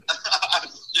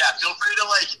feel free to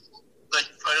put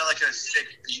in like a sick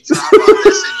beat drop on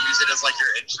this and use it as like your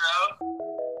intro.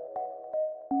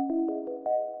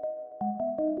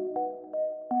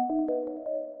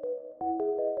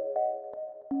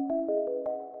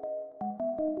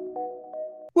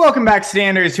 Welcome back,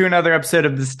 Standers, to another episode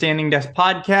of the Standing Desk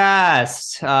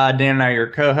Podcast. Dan and I are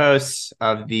your co-hosts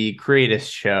of the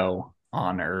greatest show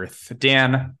on earth.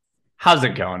 Dan, how's it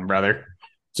going, brother?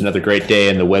 It's another great day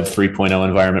in the Web 3.0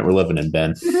 environment we're living in,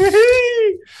 Ben.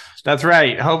 That's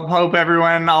right. Hope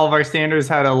everyone, all of our Standers,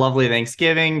 had a lovely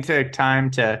Thanksgiving, took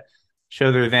time to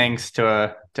show their thanks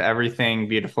to everything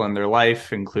beautiful in their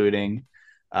life, including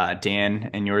Dan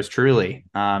and yours truly.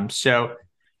 So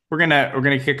we're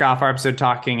gonna kick off our episode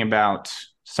talking about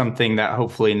something that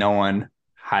hopefully no one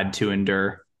had to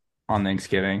endure on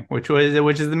Thanksgiving, which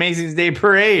is the Macy's Day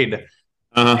Parade.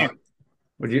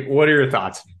 What are your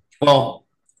thoughts? Well,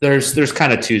 there's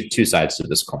kind of two sides to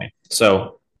this coin.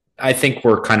 So I think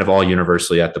we're kind of all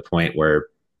universally at the point where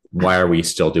why are we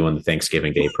still doing the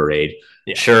Thanksgiving Day Parade?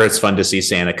 Yeah. Sure, it's fun to see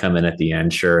Santa come in at the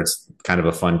end. Sure, it's kind of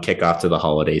a fun kickoff to the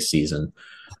holiday season.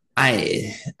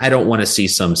 I don't want to see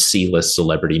some C-list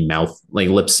celebrity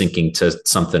lip syncing to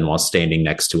something while standing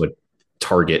next to a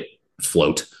Target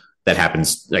float that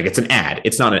happens. Like, it's an ad.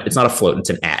 It's not a float.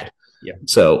 It's an ad. Yeah.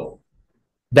 So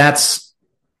that's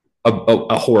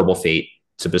a horrible fate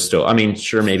to bestow. I mean,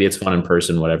 sure, maybe it's fun in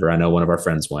person, whatever. I know one of our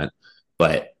friends went,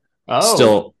 but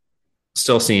still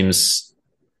seems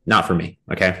not for me.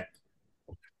 Okay.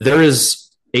 There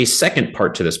is a second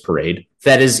part to this parade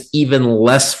that is even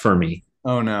less for me.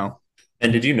 Oh, no.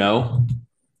 And did you know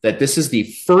that this is the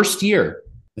first year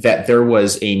that there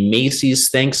was a Macy's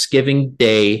Thanksgiving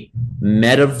Day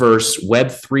Metaverse Web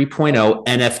 3.0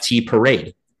 NFT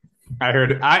parade? I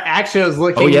heard. I was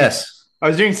looking. Oh, yes. I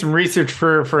was doing some research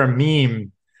for a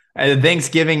meme, a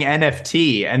Thanksgiving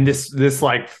NFT, and this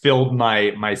like filled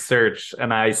my search.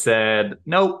 And I said,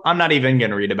 nope, I'm not even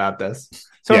going to read about this.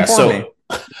 So inform me.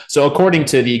 So according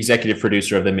to the executive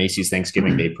producer of the Macy's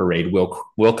Thanksgiving Day Parade, Will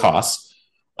Koss,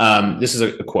 this is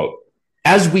a quote.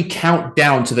 As we count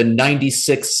down to the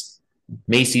 96th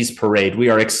Macy's Parade, we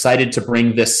are excited to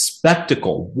bring this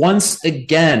spectacle once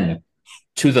again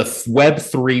to the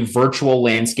Web3 virtual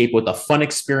landscape with a fun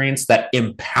experience that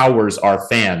empowers our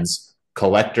fans,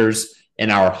 collectors,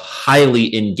 and our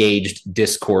highly engaged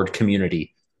Discord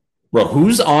community. Bro,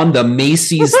 who's on the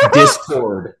Macy's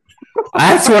Discord?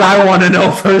 That's what I want to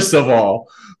know, first of all.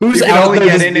 Who's you can out only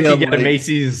there get in if you get a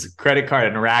Macy's credit card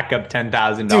and rack up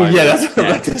 $10,000. Yeah, that's what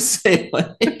I'm about to say.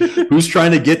 Like, who's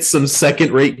trying to get some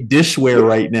second-rate dishware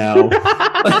right now?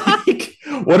 Like,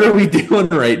 what are we doing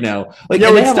right now? Like,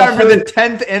 yeah, it's time for the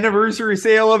 10th anniversary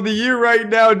sale of the year right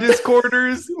now,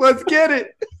 Discorders. Let's get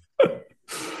it.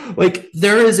 Like,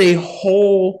 there is a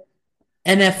whole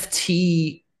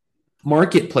NFT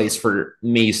marketplace for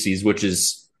Macy's, which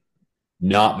is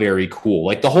not very cool.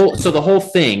 Like, the whole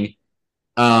thing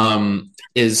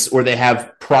is where they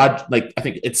have I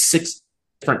think it's 6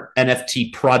 different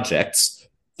NFT projects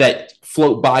that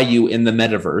float by you in the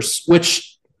metaverse,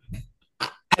 which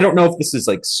I don't know if this is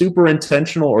like super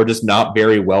intentional or just not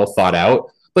very well thought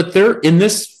out, but they're in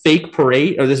this fake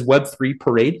parade or this Web3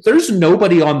 parade. There's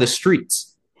nobody on the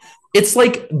streets. It's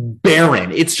like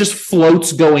barren. It's just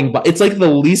floats going by. It's like the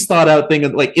least thought out thing.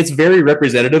 Like, it's very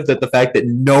representative that the fact that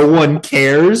no one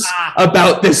cares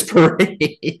about this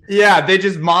parade. Yeah, they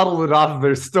just modeled it off of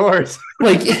their stores.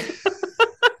 Like,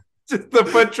 just the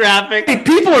foot traffic. Like,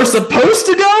 people are supposed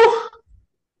to go.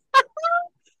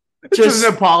 It's just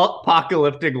an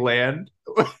apocalyptic land.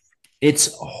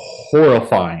 It's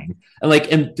horrifying. And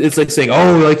it's like saying,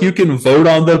 oh, like, you can vote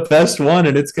on the best one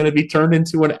and it's going to be turned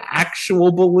into an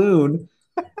actual balloon.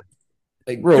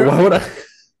 Like, bro, why would I?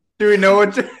 Do we know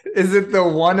is it the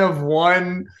one of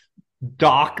one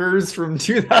Dockers from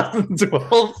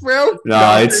 2012, bro?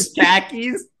 No, it's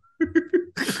khakis.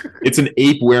 It's an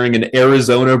ape wearing an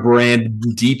Arizona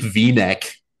brand deep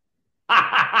V-neck.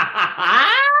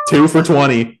 2 for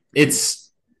 $20. It's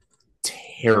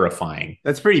terrifying.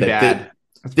 That's pretty bad.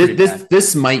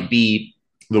 This might be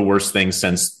the worst thing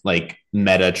since like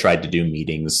Meta tried to do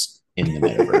meetings in the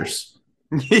metaverse.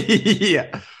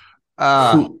 Yeah.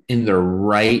 Who in their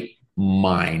right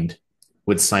mind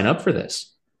would sign up for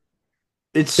this?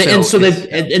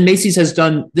 And Macy's has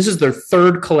done, this is their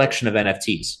 3rd collection of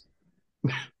NFTs.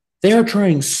 They are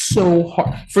trying so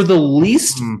hard for the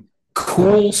least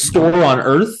cool store on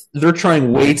earth. They're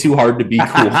trying way too hard to be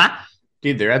cool.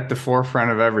 Dude, they're at the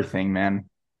forefront of everything, man.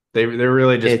 They're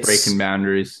really just breaking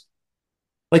boundaries.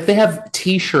 Like, they have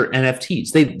T-shirt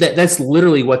NFTs. That's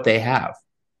literally what they have.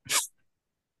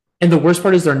 And the worst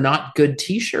part is they're not good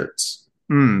T-shirts.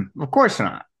 Of course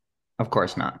not. Of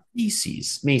course not.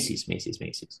 Macy's.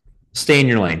 Stay in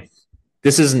your lane.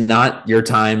 This is not your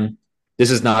time.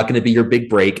 This is not going to be your big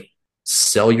break.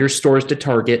 Sell your stores to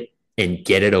Target and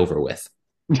get it over with.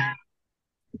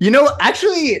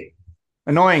 Actually,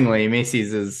 annoyingly,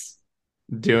 Macy's is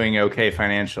doing okay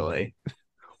financially.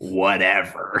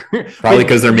 Whatever. Probably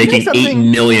because they're making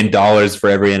 $8 million for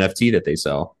every NFT that they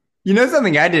sell.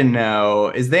 Something I didn't know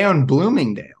is they own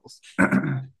Bloomingdale's.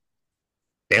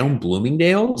 They own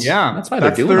Bloomingdale's? Yeah. That's why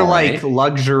they're doing their right.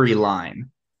 luxury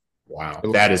line. Wow.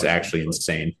 That is actually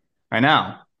insane. I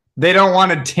know. They don't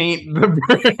want to taint the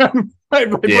brand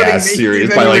by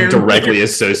serious. By directly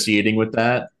associating with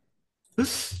that.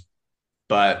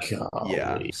 But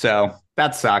yeah, so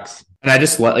that sucks. And I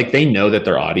just they know that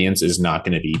their audience is not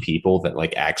going to be people that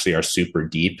actually are super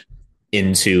deep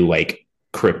into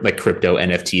crypto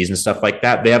NFTs and stuff like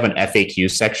that. They have an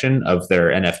FAQ section of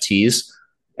their NFTs,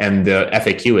 and the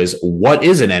FAQ is, what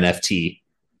is an NFT?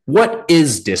 What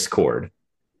is Discord?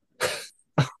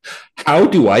 How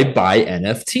do I buy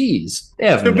NFTs? They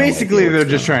have basically they're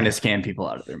just trying to scam people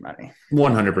out of their money.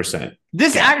 100%.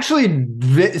 This actually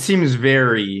seems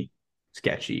very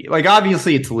sketchy.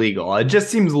 Obviously it's legal. It just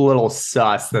seems a little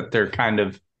sus that they're kind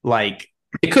of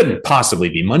it couldn't possibly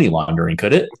be money laundering,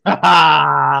 could it?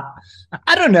 I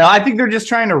don't know. I think they're just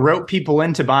trying to rope people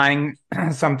into buying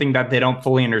something that they don't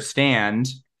fully understand.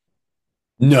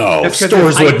 No,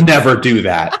 stores would never do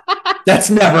that. That's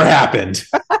never happened.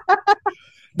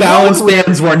 Balance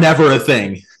bands were never a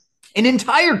thing. An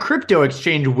entire crypto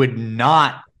exchange would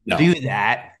not do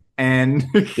that. And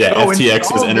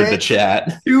FTX has entered the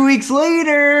chat. 2 weeks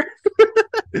later.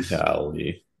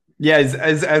 Golly. Yeah, as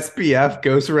SPF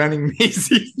goes running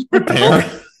Macy's.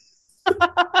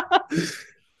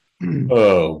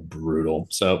 Oh, brutal.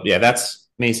 So yeah, that's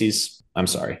Macy's. I'm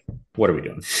sorry. What are we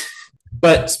doing?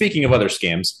 But speaking of other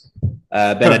scams,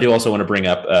 Ben, I do also want to bring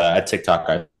up a TikTok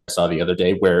I saw the other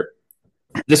day where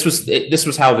this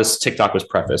was how this TikTok was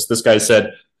prefaced. This guy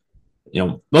said,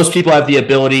 most people have the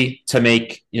ability to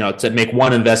make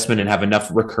one investment and have enough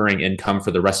recurring income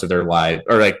for the rest of their life,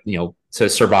 or to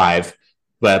survive,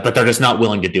 but they're just not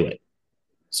willing to do it.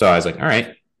 So I was like, all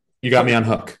right, you got me on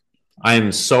hook. I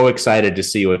am so excited to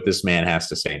see what this man has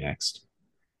to say next.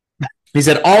 He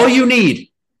said, all you need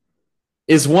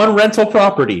is one rental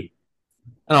property.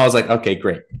 And I was like, okay,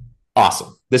 great.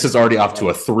 Awesome. This is already off to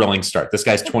a thrilling start. This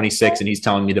guy's 26 and he's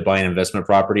telling me to buy an investment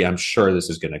property. I'm sure this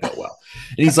is going to go well.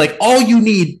 And he's like, all you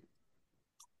need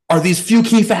are these few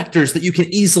key factors that you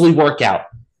can easily work out.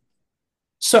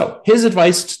 So his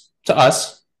advice to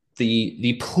us,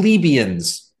 the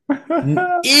plebeians,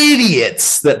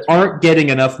 idiots that aren't getting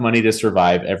enough money to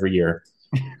survive every year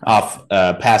off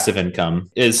passive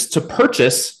income, is to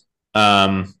purchase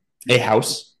a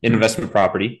house, an investment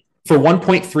property, for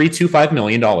 $1.325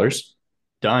 million.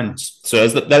 Done. So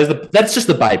that's just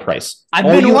the buy price. I've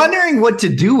been wondering what to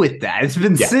do with that. It's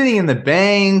been sitting in the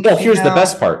bank. Well, here's the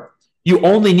best part. You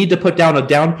only need to put down a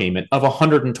down payment of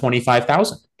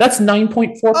 $125,000. That's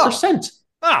 9.4%.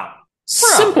 Oh,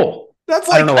 simple. That's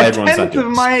like a tenth of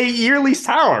my yearly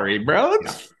salary, bro.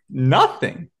 That's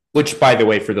nothing. Which, by the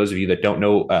way, for those of you that don't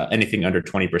know, anything under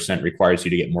 20% requires you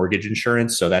to get mortgage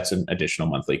insurance. So that's an additional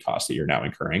monthly cost that you're now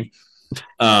incurring.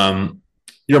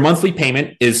 Your monthly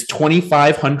payment is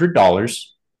 $2,500.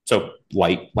 So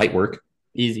light work.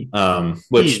 Easy. Plus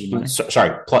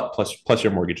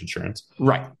your mortgage insurance.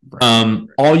 Right.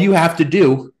 All you have to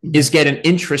do is get an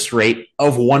interest rate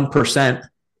of 1%.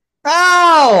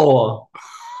 Oh,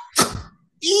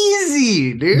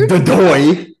 easy, dude. The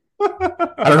doy.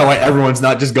 I don't know why everyone's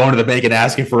not just going to the bank and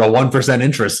asking for a 1%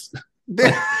 interest.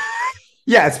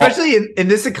 Yeah, especially in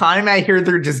this economy, I hear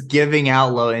they're just giving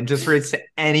out low interest rates to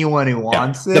anyone who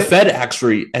wants it. The Fed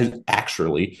actually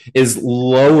is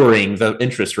lowering the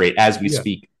interest rate as we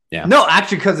speak. Yeah. No,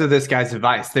 actually, because of this guy's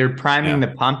advice, they're priming the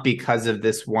pump because of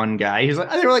this one guy. They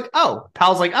were like, oh,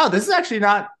 Powell's like, oh, this is actually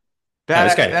not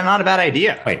bad. Not a bad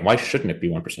idea. Wait, why shouldn't it be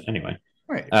 1% anyway?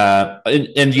 Right.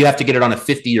 And you have to get it on a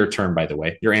 50-year term, by the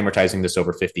way. You're amortizing this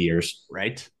over 50 years.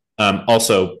 Right.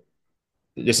 Also,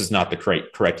 this is not the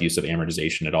correct use of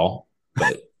amortization at all,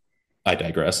 but I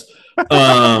digress.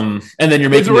 And then you're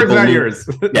making a balloon,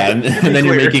 and then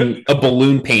you're making a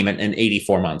balloon payment in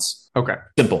 84 months. Okay.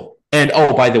 Simple. And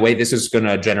by the way, this is going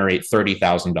to generate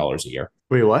 $30,000 a year.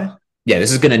 Wait, what? Yeah,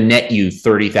 this is going to net you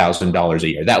 $30,000 a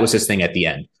year. That was his thing at the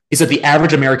end. He said the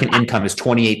average American income is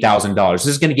 $28,000. This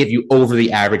is going to give you over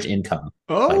the average income.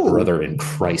 Oh, my brother in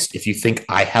Christ! If you think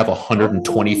I have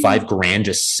 125 grand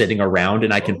just sitting around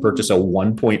and I can purchase a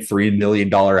 $1.3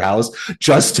 million house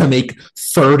just to make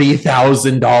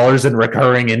 $30,000 in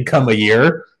recurring income a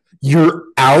year, You're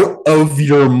out of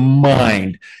your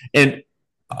mind. And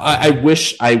I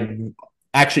wish I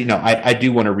actually, no, I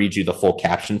do want to read you the full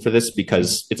caption for this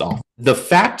because it's awful. The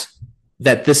fact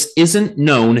that this isn't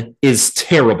known is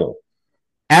terrible.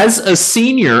 As a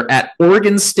senior at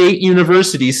Oregon State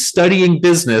University studying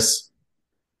business,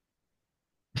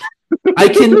 I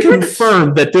can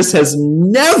confirm that this has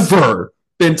never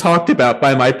been talked about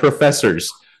by my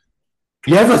professors.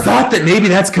 You ever thought that maybe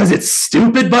that's because it's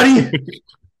stupid, buddy?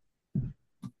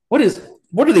 What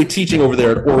are they teaching over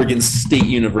there at Oregon State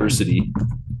University?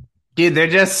 Dude,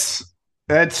 that's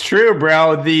true,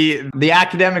 bro. The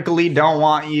academic elite don't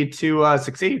want you to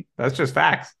succeed. That's just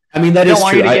facts. I mean, that they is don't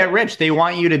want true. you to get rich. They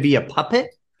want you to be a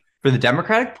puppet for the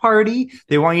Democratic Party.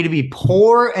 They want you to be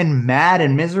poor and mad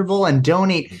and miserable and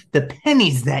donate the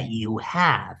pennies that you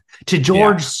have to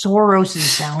George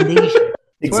Soros's foundation.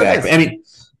 Exactly. I mean,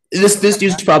 this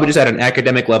dude's probably just at an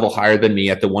academic level higher than me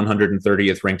at the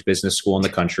 130th ranked business school in the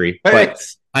country. But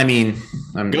I mean,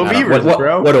 go Beavers,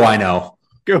 bro. What do I know?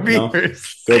 Go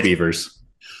Beavers. Go Beavers.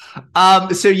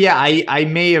 So yeah, I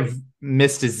may have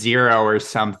missed a zero or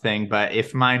something, but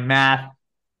if my math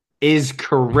is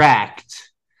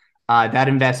correct, that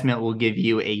investment will give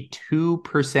you a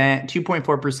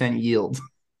 2.4% yield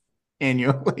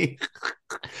annually.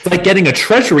 It's like getting a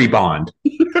treasury bond,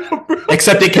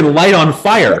 except it can light on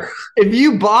fire. If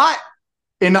you bought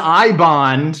an I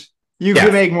bond, you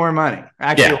could make more money.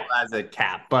 Actually, it has a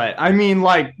cap, but I mean,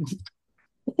 like,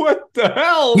 what the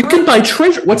hell? You can buy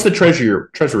treasury. What's the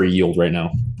treasury yield right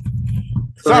now?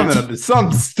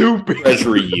 Something stupid.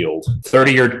 Treasury yield.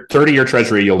 30-year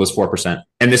treasury yield is 4%.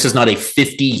 And this is not a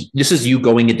 50. This is you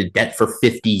going into debt for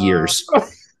 50 years.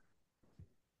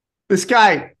 This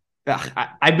guy,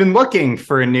 I've been looking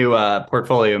for a new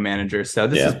portfolio manager, so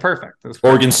this is perfect.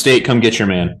 Oregon State, come get your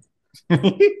man.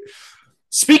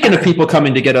 Speaking of people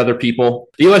coming to get other people,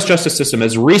 the U.S. justice system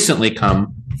has recently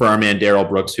come for our man Darrell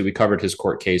Brooks, who we covered his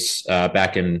court case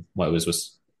back in it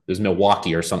was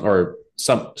Milwaukee or somewhere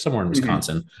in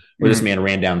Wisconsin, where this man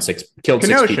killed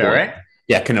Kenosha, 6 people. Right?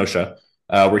 Yeah, Kenosha,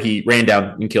 where he ran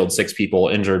down and killed 6 people,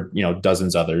 injured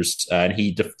dozens others, and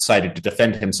he decided to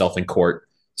defend himself in court,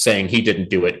 saying he didn't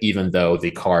do it, even though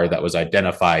the car that was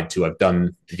identified to have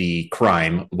done the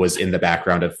crime was in the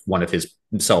background of one of his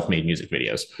self-made music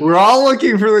videos. We're all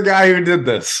looking for the guy who did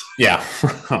this. Yeah.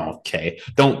 Okay.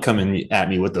 Don't come at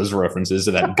me with those references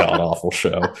to that god-awful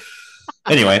show.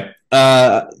 Anyway,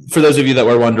 for those of you that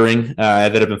were wondering,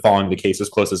 that have been following the case as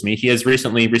close as me, he has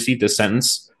recently received his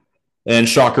sentence. And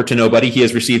shocker to nobody, he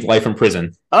has received life in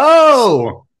prison.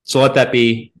 Oh! So let that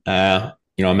be, a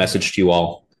message to you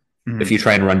all. Mm-hmm. If you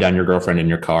try and run down your girlfriend in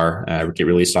your car, get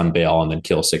released on bail, and then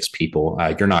kill 6 people,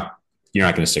 you're not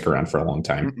going to stick around for a long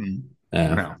time.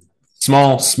 No.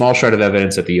 Small shred of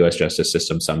evidence that the U.S. justice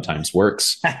system sometimes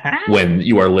works when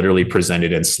you are literally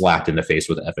presented and slapped in the face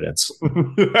with evidence.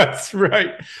 That's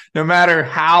right. No matter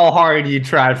how hard you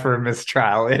try for a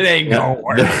mistrial, it ain't gonna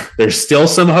work. There's still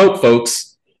some hope,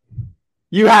 folks.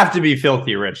 You have to be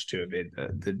filthy rich to evade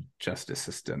the justice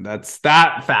system. That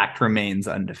fact remains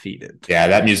undefeated. Yeah,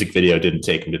 that music video didn't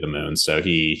take him to the moon, so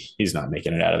he's not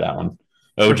making it out of that one.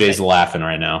 OJ's laughing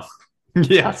right now.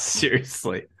 Yeah,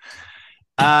 seriously.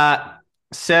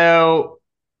 So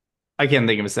I can't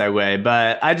think of a segue,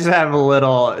 but I just have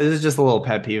this is just a little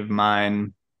pet peeve of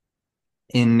mine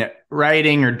in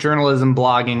writing or journalism,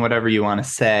 blogging, whatever you want to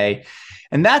say.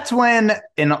 And that's when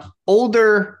an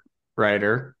older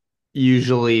writer,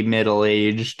 usually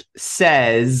middle-aged,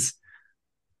 says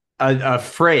a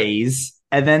phrase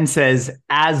and then says,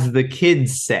 as the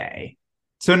kids say.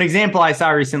 So an example I saw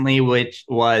recently, which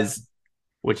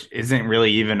isn't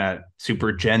really even a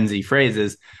super Gen Z phrase,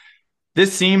 is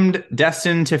this seemed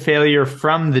destined to failure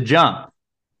from the jump,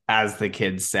 as the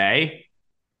kids say.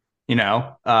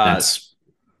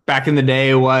 Back in the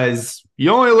day was, you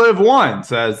only live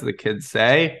once, as the kids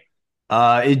say.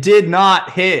 It did not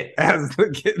hit, as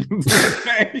the kids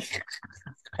say.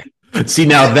 See,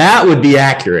 now that would be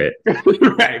accurate.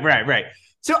 Right.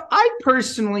 So I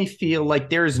personally feel like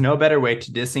there is no better way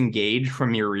to disengage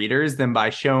from your readers than by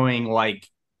showing like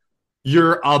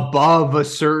you're above a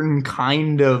certain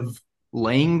kind of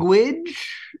language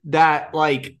that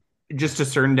like just a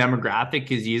certain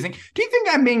demographic is using. Do you think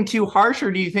I'm being too harsh,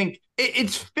 or do you think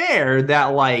it's fair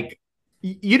that like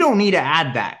you don't need to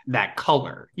add that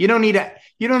color? You don't need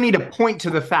to point to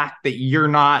the fact that you're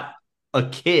not a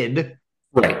kid.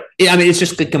 Right. I mean, it's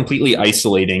just completely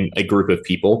isolating a group of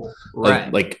people,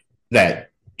 right? Like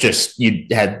that. Just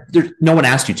no one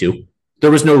asked you to.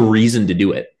 There was no reason to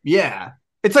do it. Yeah,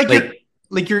 it's like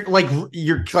you're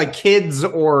like kids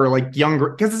or like younger,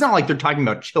 because it's not like they're talking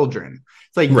about children.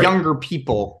 It's like Right. younger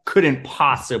people couldn't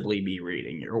possibly be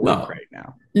reading your work No. right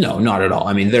now. No, not at all.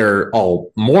 I mean, they're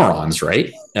all morons,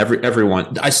 right?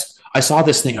 Everyone. I saw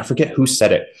this thing. I forget who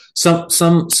said it.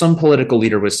 Some political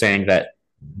leader was saying that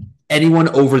anyone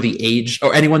over the age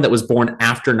or anyone that was born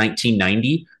after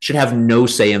 1990 should have no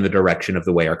say in the direction of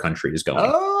the way our country is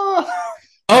going.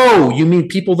 Oh, you mean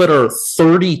people that are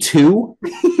 32?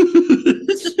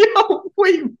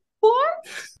 Wait, what?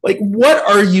 Like, what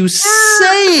are you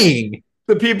saying?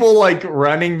 The people like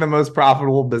running the most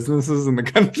profitable businesses in the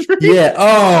country. Yeah.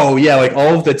 Oh, yeah. Like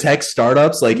all of the tech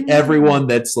startups, like everyone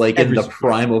that's like in the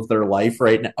prime of their life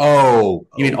right now. Oh,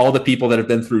 you mean all the people that have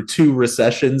been through 2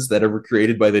 recessions that were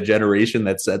created by the generation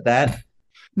that said that?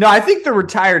 No, I think the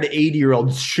retired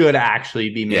 80-year-olds should actually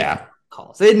be making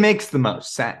calls. It makes the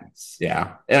most sense.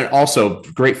 Yeah. And also,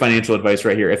 great financial advice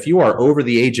right here. If you are over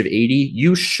the age of 80,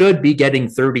 you should be getting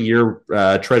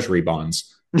 30-year treasury bonds.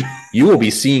 You will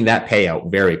be seeing that payout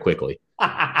very quickly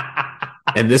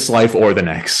in this life or the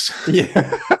next. Yeah.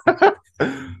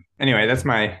 Anyway, that's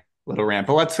my little rant.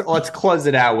 But let's close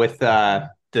it out with the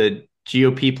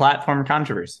GOP platform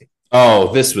controversy.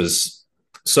 Oh, this was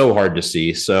so hard to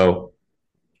see. So,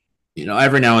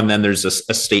 every now and then there's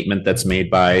a statement that's made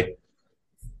by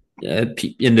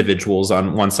individuals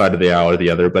on one side of the aisle or the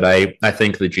other. But I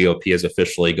think the GOP has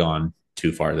officially gone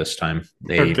too far this time.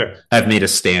 They have made a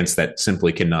stance that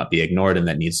simply cannot be ignored and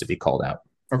that needs to be called out.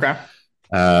 Okay.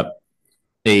 A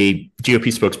GOP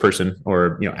spokesperson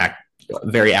or,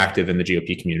 very active in the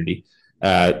GOP community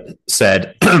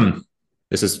said,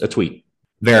 this is a tweet,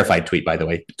 verified tweet, by the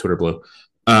way, Twitter blue.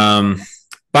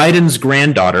 Biden's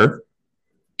granddaughter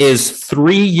is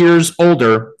 3 years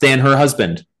older than her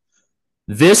husband.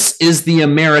 This is the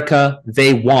America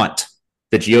they want.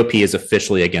 The GOP is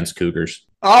officially against cougars.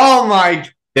 Oh my!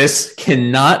 This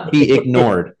cannot be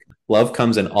ignored. Love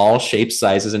comes in all shapes,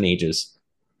 sizes, and ages.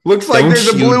 Looks like there's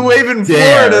a blue wave in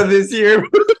Florida this year.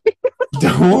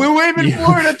 Blue wave in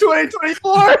Florida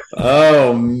 2024.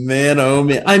 Oh man.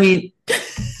 I mean,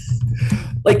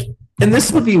 like, and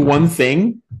this would be one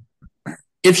thing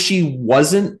if she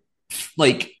wasn't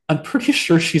like, I'm pretty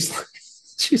sure she's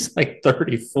like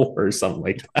 34 or something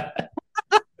like that.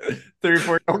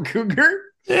 34-year-old cougar?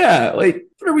 Yeah, like,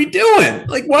 what are we doing?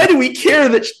 Like, why do we care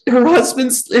that her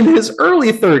husband's in his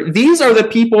early 30s? These are the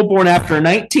people born after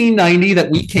 1990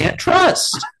 that we can't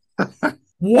trust.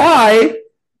 Why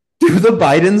do the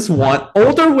Bidens want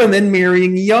older women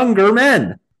marrying younger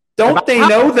men? Don't they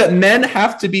know that men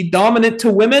have to be dominant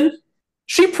to women?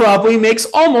 She probably makes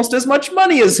almost as much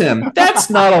money as him.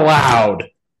 That's not allowed.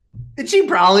 And she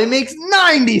probably makes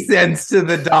 90 cents to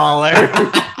the dollar.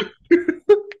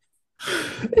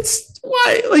 It's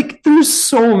why, like, there's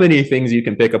so many things you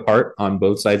can pick apart on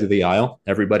both sides of the aisle.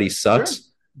 Everybody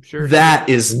sucks. Sure. That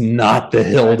is not the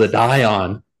hill to die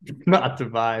on. Not to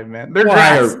vibe, man. They're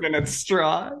grasping at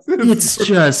straws. It's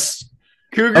just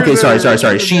Cougars. Okay,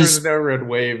 sorry. She's no red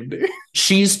wave, dude.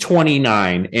 She's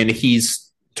 29 and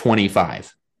he's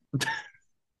 25.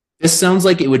 This sounds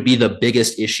like it would be the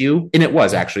biggest issue, and it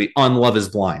was actually on Love Is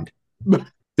Blind.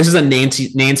 This is a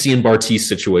Nancy and Bartiz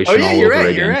situation all over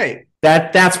again. You're right.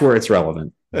 That's where it's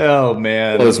relevant. Oh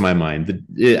man, blows my mind.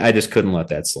 I just couldn't let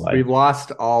that slide. We've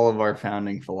lost all of our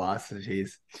founding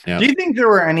philosophies. Yep. Do you think there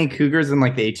were any cougars in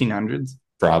like the 1800s?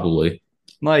 Probably.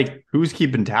 Like, who's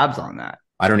keeping tabs on that?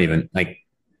 I don't even like.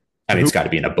 I mean, it's got to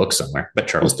be in a book somewhere. But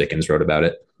Charles Dickens wrote about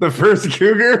it. The first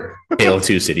cougar, Tale of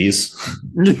Two Cities.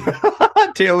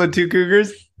 Tale of Two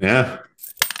Cougars. Yeah.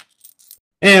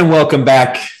 And welcome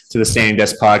back to the Standing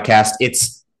Desk Podcast.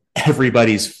 It's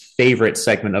everybody's favorite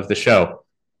segment of the show.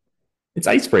 It's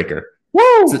Icebreaker. Woo!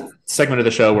 It's a segment of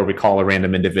the show where we call a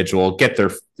random individual, get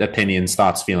their opinions,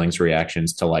 thoughts, feelings,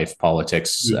 reactions to life,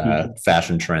 politics,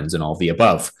 fashion trends, and all the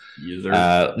above.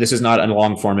 This is not a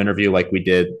long-form interview like we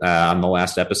did on the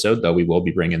last episode, though we will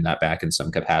be bringing that back in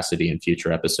some capacity in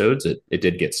future episodes. It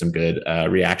did get some good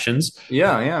reactions.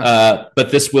 Yeah.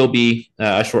 But this will be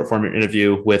a short-form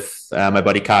interview with my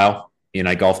buddy Kyle. He and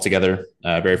I golf together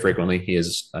very frequently. He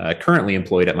is currently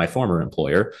employed at my former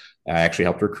employer. I actually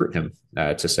helped recruit him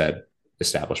to said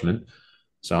establishment.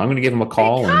 So I'm going to give him a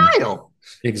call. Hey, Kyle.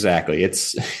 Exactly.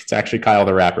 It's actually Kyle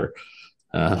the rapper.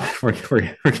 We're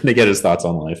going to get his thoughts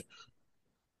on life.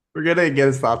 We're going to get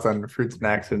his thoughts on fruit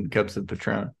snacks and cups of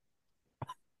Patron.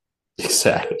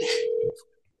 Exactly.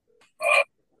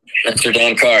 Mr.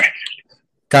 Dan Carr.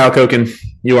 Kyle Koken,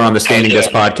 you are on the Standing Desk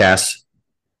Podcast.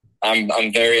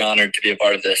 I'm very honored to be a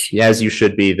part of this. Yeah, as you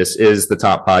should be. This is the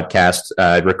top podcast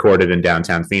recorded in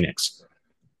downtown Phoenix.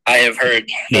 I have heard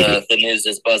the news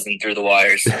is buzzing through the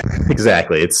wires.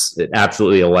 Exactly. It's an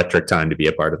absolutely electric time to be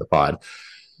a part of the pod.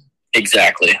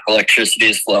 Exactly. Electricity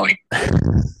is flowing.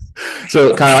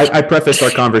 So, Kyle, I prefaced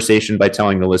our conversation by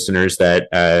telling the listeners that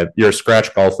you're a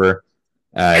scratch golfer.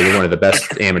 You're one of the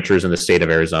best amateurs in the state of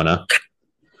Arizona.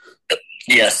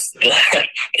 Yes.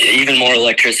 Even more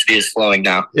electricity is flowing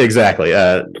now. Exactly.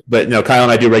 But no, Kyle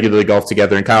and I do regularly golf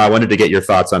together. And Kyle, I wanted to get your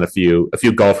thoughts on a few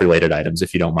golf related items,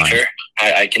 if you don't mind. Sure.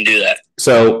 I can do that.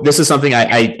 So this is something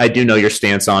I do know your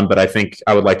stance on, but I think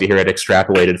I would like to hear it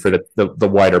extrapolated for the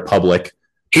wider public.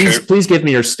 Please give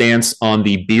me your stance on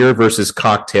the beer versus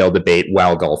cocktail debate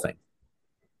while golfing.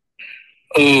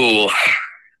 Ooh,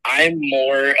 I'm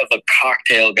more of a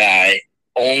cocktail guy.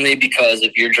 Only because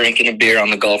if you're drinking a beer on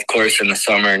the golf course in the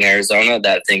summer in Arizona,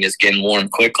 that thing is getting warm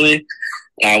quickly.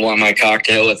 And I want my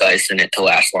cocktail with ice in it to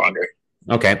last longer.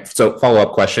 Okay, so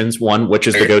follow-up questions. One, which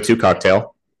is the go-to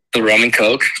cocktail? The rum and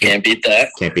Coke. Can't beat that.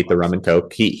 Can't beat the rum and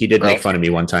Coke. He did make fun of me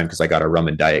one time because I got a rum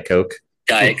and Diet Coke.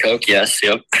 Diet Coke, yes.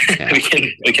 Yep. Yeah.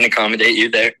 we can accommodate you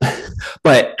there.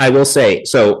 But I will say,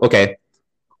 so, okay,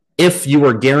 if you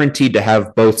were guaranteed to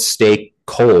have both stay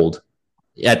cold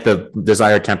at the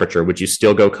desired temperature, would you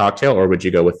still go cocktail or would you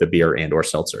go with the beer and or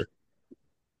seltzer?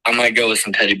 I might go with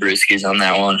some Teddy Brewskis on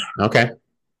that one. Okay.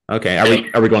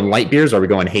 Are we going light beers? Are we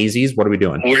going hazies? What are we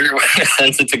doing?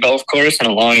 Since it's a golf course and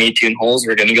a long 18 holes,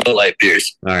 we're going to go light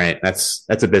beers. All right. That's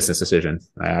a business decision.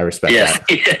 I respect that.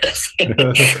 Yes.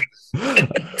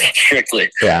 Strictly.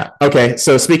 Yeah. Okay.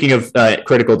 So speaking of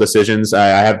critical decisions, I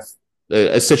have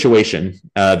a situation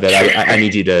that I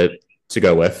need you to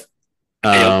go with.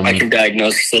 I can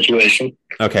diagnose the situation.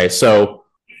 Okay, so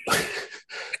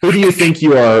who do you think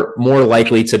you are more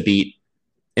likely to beat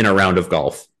in a round of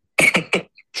golf?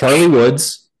 Charlie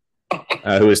Woods,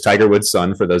 who is Tiger Woods'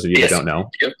 son, for those of you that don't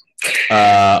know,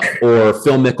 or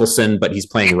Phil Mickelson, but he's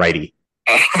playing righty?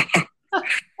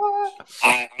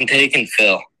 I'm taking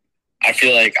Phil. I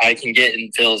feel like I can get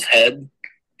in Phil's head.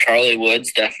 Charlie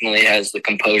Woods definitely has the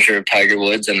composure of Tiger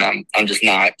Woods, and I'm just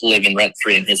not living rent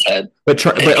free in his head. But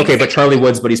Charlie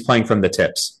Woods, but he's playing from the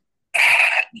tips.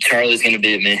 Charlie's gonna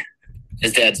beat me.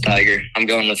 His dad's Tiger. I'm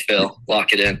going with Phil.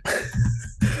 Lock it in.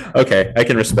 Okay, I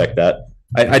can respect that.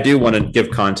 I do want to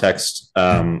give context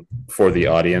for the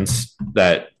audience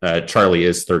that Charlie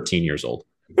is 13 years old.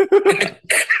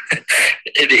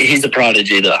 He's a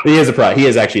prodigy, though. He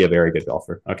is actually a very good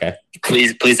golfer. Okay.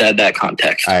 Please add that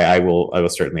context. I will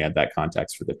certainly add that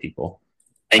context for the people.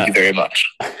 Thank you very much.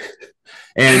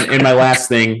 And my last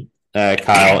thing,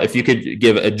 Kyle, if you could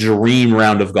give a dream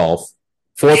round of golf,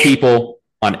 4 people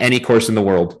on any course in the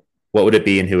world, what would it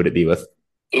be and who would it be with?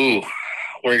 Ooh,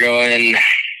 we're going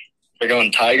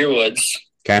Tiger Woods.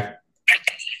 Okay.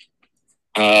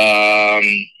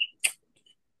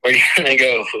 We're gonna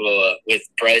go with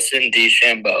Bryson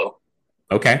DeChambeau.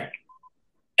 Okay.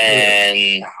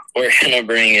 And we're gonna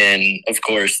bring in, of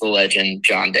course, the legend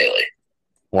John Daly.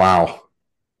 Wow,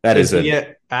 that is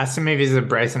ask him if he's a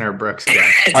Bryson or Brooks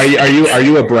guy. Are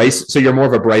you a Bryce? So you're more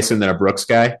of a Bryson than a Brooks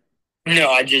guy? No,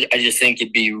 I just think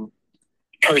it'd be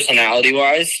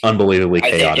personality-wise, unbelievably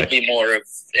chaotic. I think it'd be more of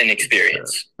an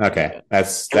experience. Okay,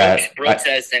 that's Brooks, that. Brooks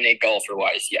as in a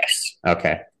golfer-wise, yes.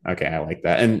 Okay, I like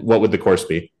that. And what would the course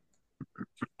be?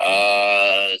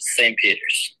 St.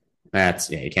 Peter's.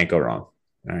 You can't go wrong.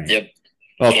 All right. Yep.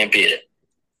 Well, can't beat it.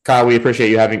 Kyle, we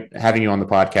appreciate you having you on the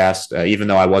podcast. Even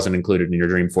though I wasn't included in your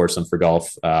dream foursome for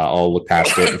golf, I'll look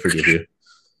past it and forgive you.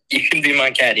 You can be my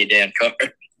caddy, Dan Carr.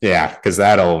 Yeah, because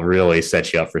that'll really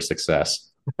set you up for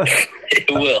success. It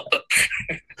will.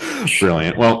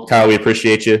 Brilliant. Well, Kyle, we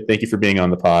appreciate you. Thank you for being on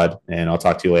the pod, and I'll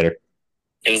talk to you later.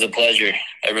 It was a pleasure.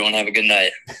 Everyone have a good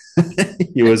night.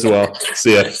 You as well.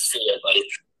 See ya. See ya, buddy.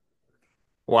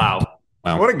 Wow.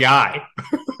 What a guy.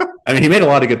 I mean, he made a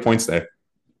lot of good points there.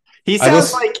 He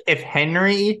sounds like if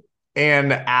Henry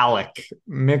and Alec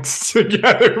mixed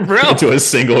together, bro. Into a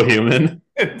single human.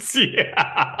 Yeah.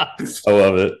 I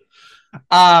love it.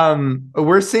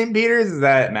 Where's St. Peter's? Is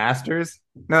that Masters?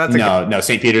 No,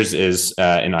 St. Peter's is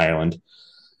in Ireland.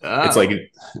 Oh. It's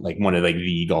like one of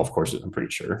the golf courses, I'm pretty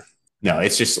sure. No,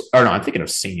 it's just, or no, I'm thinking of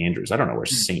St. Andrews. I don't know where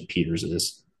St. Peter's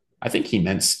is. I think he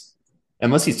meant,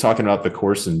 unless he's talking about the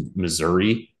course in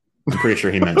Missouri, I'm pretty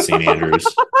sure he meant St. Andrews.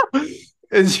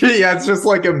 It's just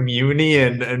like a Muni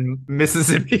in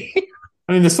Mississippi.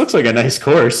 I mean, this looks like a nice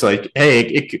course. Like,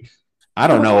 hey, I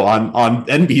don't know. On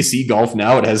NBC Golf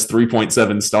now, it has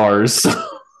 3.7 stars.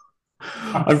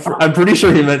 I'm pretty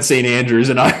sure he meant St. Andrews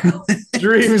in Ireland.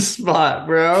 Dream spot,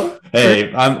 bro.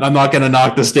 Hey, I'm not going to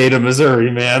knock the state of Missouri,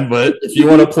 man. But if you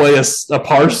want to play a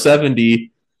par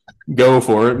 70, go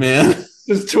for it, man.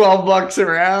 Just $12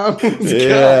 around.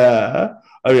 Yeah.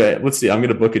 Okay, let's see. I'm going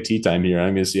to book a tee time here.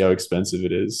 I'm going to see how expensive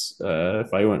it is.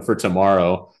 If I went for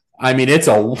tomorrow, I mean, it's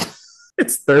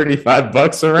It's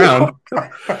 $35 around.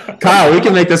 Kyle, we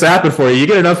can make this happen for you. You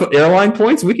get enough airline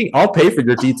points, I'll pay for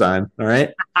your tea time. All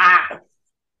right.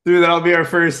 Dude, that'll be our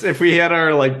first. If we had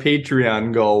our like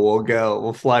Patreon goal,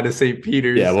 we'll fly to St.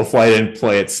 Peter's. Yeah, we'll fly in and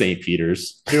play at St.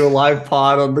 Peter's. Do a live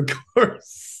pod on the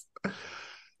course.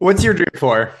 What's your drink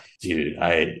for? Dude,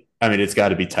 I mean, it's got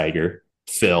to be Tiger.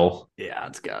 Phil. Yeah,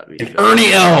 it's got to be. And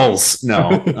Ernie Els.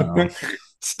 No.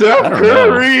 Steph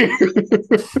Curry.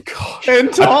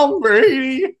 And Tom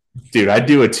Brady. Dude, I'd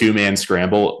do a 2-man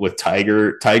scramble with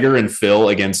Tiger and Phil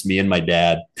against me and my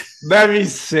dad. That'd be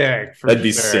sick. That'd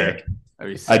be sick.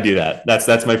 I'd do that.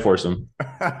 That's my foursome.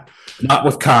 Not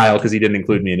with Kyle because he didn't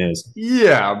include me in his.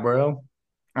 Yeah, bro.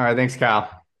 All right, thanks, Kyle.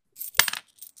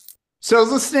 So I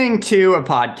was listening to a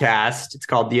podcast. It's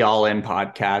called The All In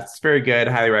Podcast. It's very good.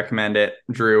 Highly recommend it.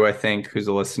 Drew, I think, who's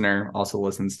a listener, also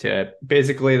listens to it.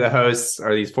 Basically, the hosts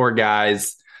are these 4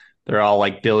 guys. They're all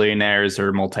like billionaires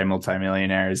or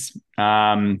multimillionaires.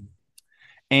 And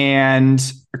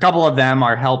a couple of them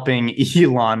are helping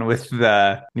Elon with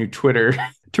the new Twitter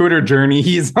journey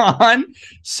he's on.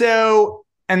 So,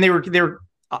 and they were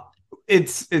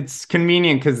it's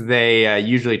convenient because they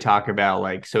usually talk about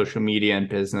like social media and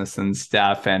business and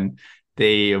stuff, and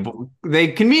they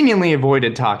conveniently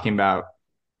avoided talking about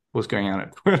what's going on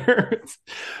at Twitter.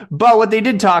 But what they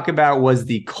did talk about was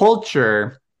the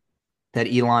culture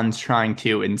that Elon's trying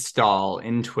to install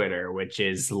in Twitter, which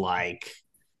is like,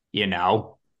 you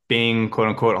know, being quote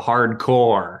unquote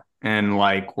hardcore and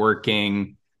like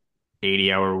working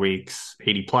 80-hour weeks,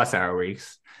 80+ hour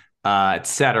weeks,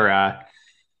 etc.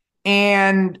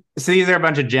 And so these are a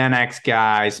bunch of Gen X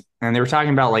guys, and they were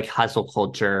talking about like hustle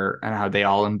culture and how they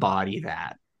all embody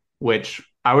that, which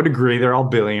I would agree. They're all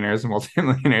billionaires and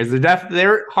multimillionaires.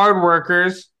 They're hard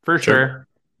workers for sure.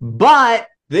 But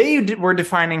they were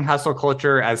defining hustle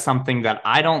culture as something that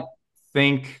I don't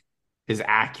think is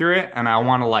accurate. And I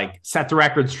want to like set the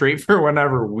record straight for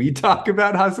whenever we talk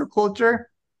about hustle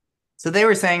culture. So they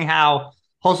were saying how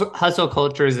hustle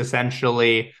culture is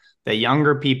essentially that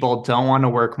younger people don't want to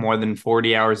work more than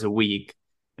 40 hours a week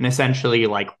and essentially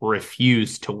like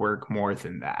refuse to work more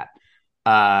than that.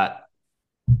 And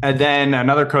then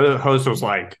another host was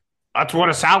like, that's what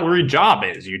a salary job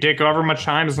is. You take however much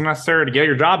time is necessary to get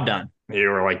your job done. They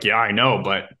were like, yeah, I know,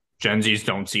 but Gen Zs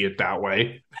don't see it that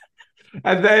way.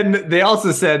 And then they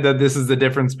also said that this is the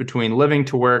difference between living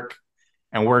to work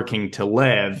and working to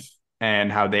live,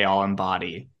 and how they all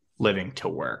embody living to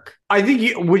work. I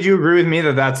think would you agree with me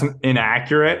that that's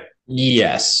inaccurate?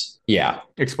 Yes. Yeah.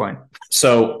 Explain.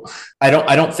 So I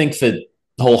don't think that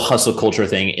the whole hustle culture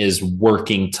thing is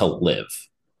working to live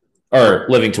or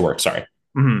living to work. Sorry.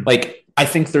 Mm-hmm. Like, I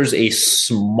think there's a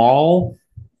small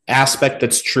aspect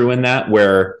that's true in that,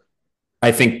 where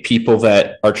I think people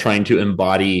that are trying to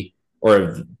embody,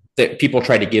 or that people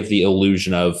try to give the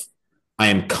illusion of, I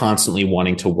am constantly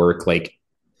wanting to work, like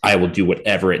I will do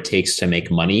whatever it takes to make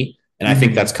money. And I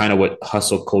think that's kind of what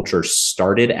hustle culture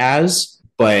started as.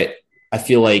 But I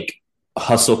feel like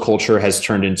hustle culture has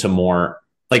turned into more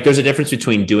like, there's a difference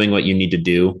between doing what you need to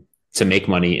do to make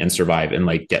money and survive and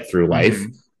like get through life,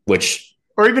 which,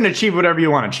 or even achieve whatever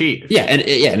you want to achieve. Yeah.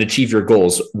 And achieve your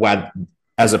goals,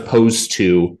 as opposed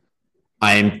to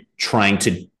I'm trying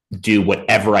to do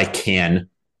whatever I can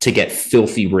to get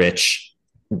filthy rich,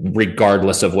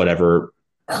 regardless of whatever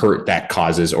hurt that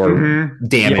causes or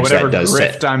damage that does.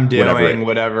 Whatever grift I'm doing,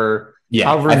 whatever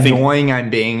however annoying I'm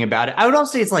being about it. I would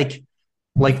also say it's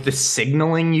like the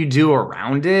signaling you do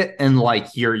around it, and like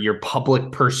your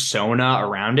public persona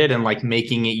around it, and like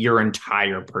making it your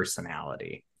entire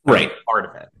personality. Right. Part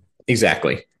of it.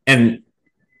 Exactly. And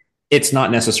it's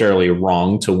not necessarily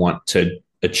wrong to want to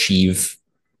achieve,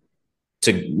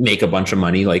 to make a bunch of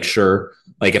money. Like, sure,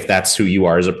 like if that's who you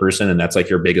are as a person and that's like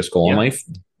your biggest goal in life,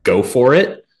 go for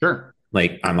it. Sure.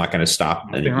 Like, I'm not going to stop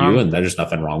you, and there's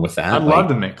nothing wrong with that. I'd love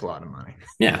to make a lot of money.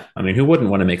 Yeah. I mean, who wouldn't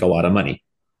want to make a lot of money?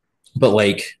 But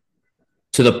like,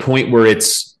 to the point where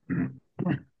it's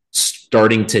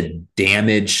starting to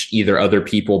damage either other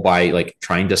people by like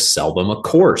trying to sell them a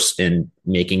course and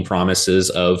making promises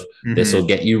of this will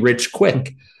get you rich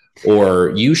quick,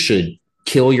 or you should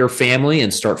kill your family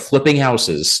and start flipping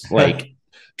houses. Like,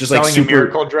 just selling like super a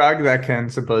miracle drug that can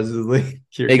supposedly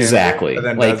cure exactly, cancer, but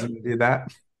then like, doesn't do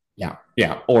that. Yeah.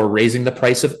 Yeah. Or raising the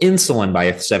price of insulin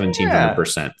by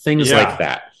 1,700%, things like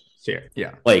that.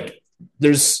 Yeah. Like,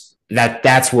 there's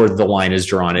that's where the line is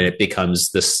drawn, and it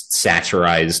becomes this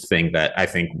satirized thing that I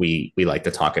think we like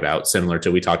to talk about, similar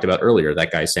to we talked about earlier, that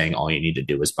guy saying all you need to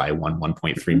do is buy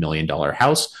 $1.3 million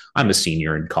house. I'm a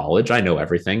senior in college. I know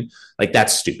everything. Like,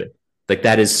 that's stupid. Like,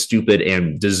 that is stupid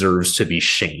and deserves to be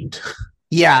shamed.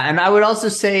 Yeah, and I would also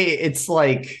say it's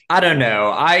like, I don't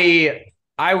know. I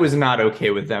was not okay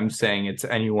with them saying it's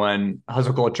anyone.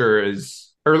 Hustle culture is,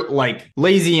 or like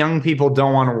lazy young people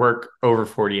don't want to work over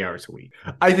 40 hours a week.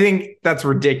 I think that's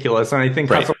ridiculous. And I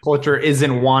think Right. hustle culture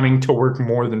isn't wanting to work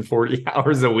more than 40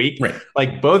 hours a week. Right.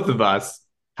 Like both of us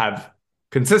have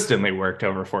consistently worked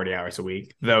over 40 hours a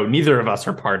week, though neither of us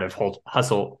are part of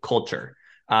hustle culture.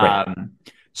 Right.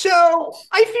 So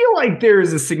I feel like there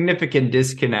is a significant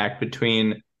disconnect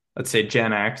between, let's say,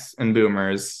 Gen X and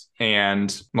boomers and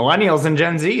millennials and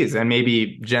Gen Zs, and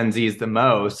maybe Gen Zs the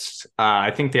most. I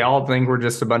think they all think we're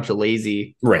just a bunch of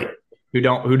lazy Right. who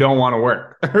don't want to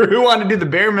work or who want to do the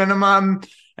bare minimum.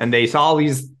 And they saw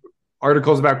these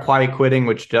articles about quiet quitting,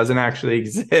 which doesn't actually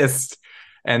exist.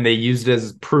 And they used it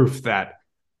as proof that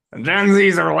Gen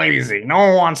Zs are lazy. No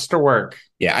one wants to work.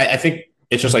 Yeah, I think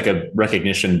it's just like a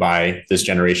recognition by this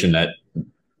generation that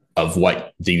of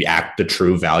what the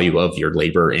true value of your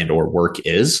labor and or work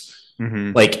is.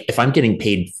 Mm-hmm. Like if I'm getting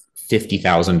paid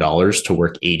 $50,000 to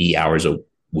work 80 hours a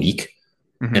week,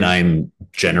 Mm-hmm. and I'm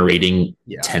generating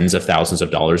tens of thousands of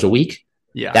dollars a week,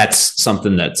 that's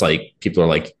something that's like people are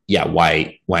like, yeah,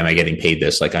 why am I getting paid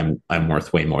this? Like I'm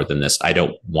worth way more than this. I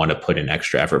don't want to put in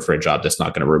extra effort for a job that's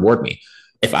not going to reward me.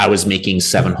 If I was making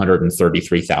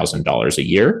 $733,000 a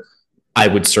year, I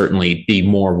would certainly be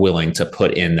more willing to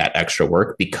put in that extra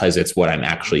work because it's what I'm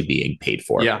actually being paid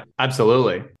for. Yeah,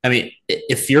 absolutely. I mean,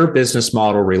 if your business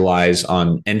model relies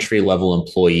on entry-level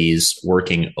employees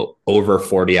working over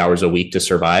 40 hours a week to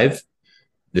survive,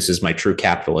 this is my true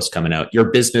capitalist coming out. Your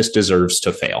business deserves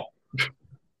to fail.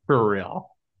 For real.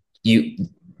 You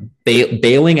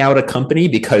bailing out a company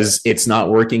because it's not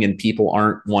working and people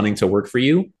aren't wanting to work for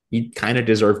you, you kind of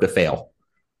deserve to fail.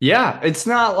 Yeah, it's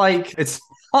not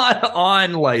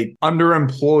on like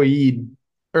underpaid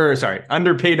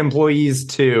employees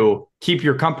to keep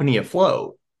your company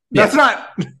afloat. That's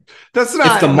not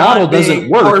if the model doesn't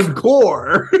work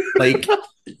hardcore. Like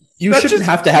you shouldn't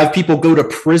have to have people go to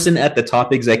prison at the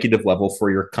top executive level for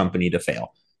your company to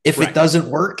fail. If it doesn't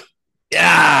work,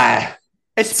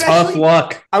 tough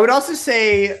luck. I would also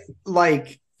say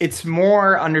like it's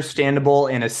more understandable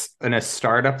in a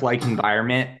startup like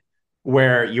environment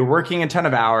where you're working a ton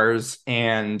of hours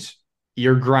and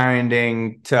you're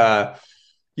grinding to,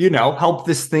 help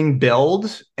this thing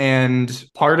build. And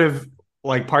part of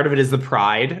it is the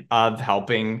pride of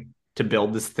helping to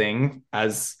build this thing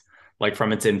as like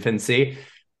from its infancy.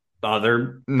 The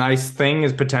other nice thing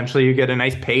is potentially you get a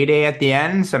nice payday at the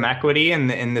end, some equity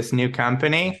in this new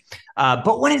company.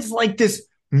 But when it's like this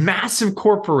massive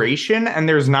corporation and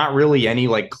there's not really any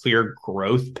like clear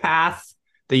growth path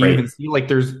that you can see, like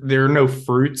there are no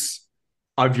fruits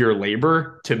of your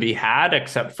labor to be had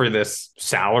except for this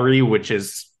salary, which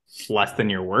is less than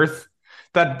your worth.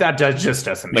 That just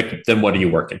doesn't make sense. Then what are you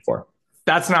working for?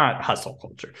 That's not hustle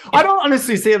culture. Yeah. I don't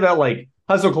honestly say that like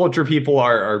hustle culture people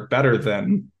are better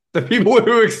than the people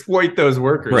who exploit those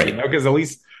workers, because at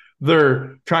least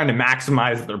they're trying to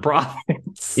maximize their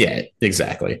profits. Yeah,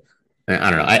 exactly.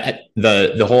 I don't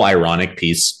know. The whole ironic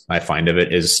piece I find of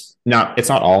it is it's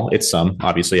not all, it's some.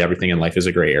 Obviously, everything in life is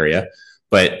a gray area.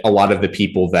 But a lot of the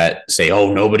people that say,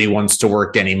 oh, nobody wants to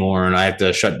work anymore and I have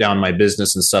to shut down my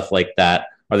business and stuff like that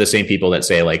are the same people that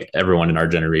say, like, everyone in our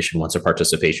generation wants a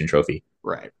participation trophy.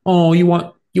 Right. Oh, you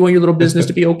want your little business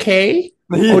to be okay?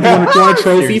 Oh, do you want a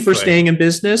trophy for staying in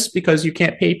business because you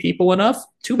can't pay people enough?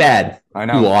 Too bad. I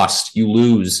know. You lost. You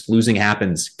lose. Losing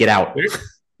happens. Get out.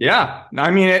 Yeah.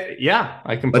 I mean,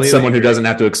 I completely Let someone agree. who doesn't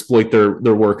have to exploit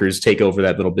their workers take over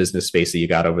that little business space that you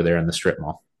got over there in the strip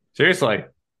mall. Seriously.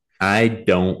 I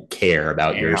don't care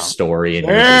about your story and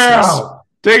your business.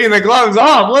 Taking the gloves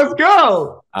off. Let's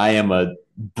go. I am a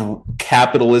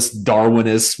capitalist,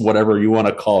 Darwinist, whatever you want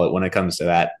to call it when it comes to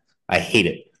that. I hate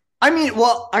it. I mean,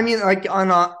 like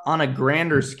on a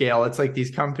grander scale, it's like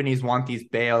these companies want these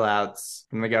bailouts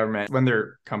from the government when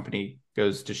their company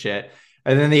goes to shit.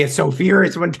 And then they get so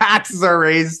furious when taxes are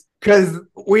raised because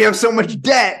we have so much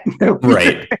debt.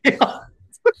 Right.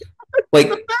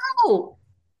 Like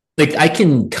I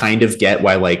can kind of get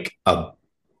why like a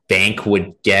bank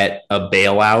would get a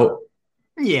bailout.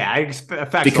 Yeah, it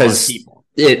affects because a lot of people.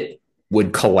 It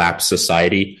would collapse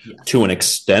society to an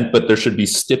extent, but there should be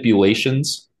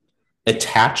stipulations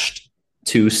attached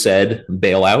to said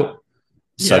bailout,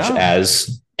 such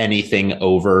as anything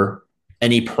over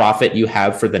any profit you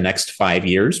have for the next 5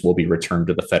 years will be returned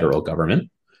to the federal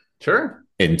government. Sure.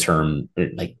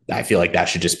 I feel like that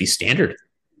should just be standard.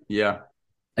 Yeah.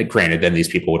 Like, granted, then these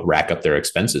people would rack up their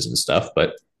expenses and stuff,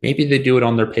 but maybe they do it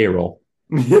on their payroll.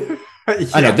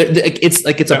 I know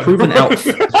it's a proven out.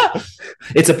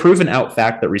 It's a proven out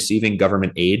fact that receiving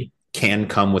government aid can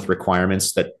come with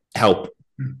requirements that help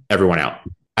everyone out.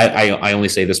 I only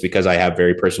say this because I have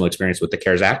very personal experience with the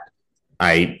CARES Act.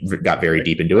 I got very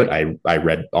deep into it. I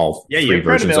read all three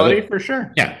versions of it. For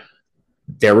sure. Yeah.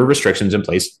 There were restrictions in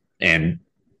place and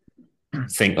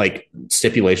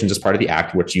stipulations as part of the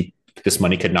act, which this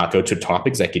money could not go to top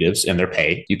executives and their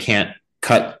pay. You can't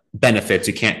cut benefits.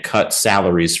 You can't cut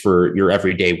salaries for your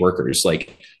everyday workers,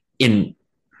 like in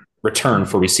return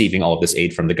for receiving all of this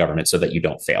aid from the government so that you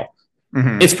don't fail.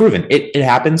 Mm-hmm. It's proven. It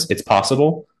happens. It's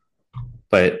possible.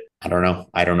 But I don't know.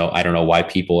 I don't know why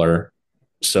people are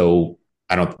so,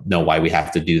 I don't know why we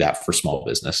have to do that for small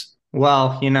business.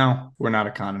 Well, we're not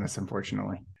economists,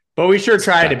 unfortunately, but we sure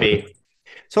try to be.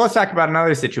 So let's talk about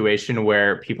another situation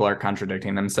where people are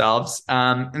contradicting themselves.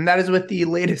 And that is with the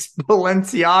latest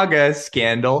Balenciaga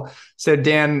scandal. So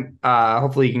Dan,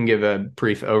 hopefully you can give a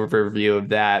brief overview of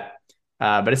that.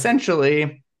 But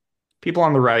essentially, people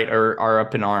on the right are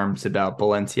up in arms about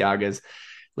Balenciaga's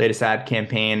latest ad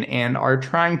campaign and are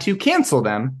trying to cancel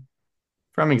them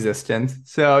from existence.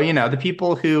 So, the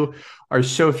people who are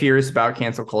so fierce about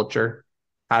cancel culture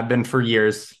have been for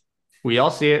years. We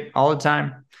all see it all the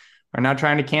time. Are now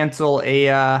trying to cancel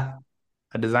a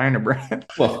designer brand.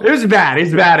 Well, it was bad.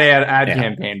 It's a bad ad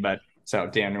campaign. But so,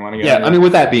 Dan, you want to go? Yeah, I mean,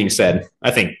 with that being said,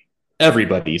 I think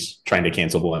everybody's trying to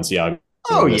cancel Balenciaga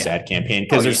this ad campaign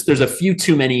because there's a few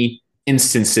too many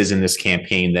instances in this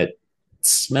campaign that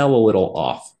smell a little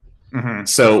off. Mm-hmm.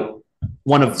 So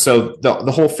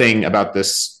the whole thing about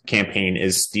this campaign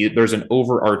is there's an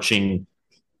overarching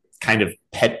kind of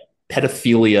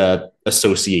pedophilia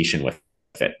association with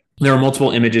it. There are multiple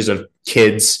images of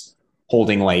kids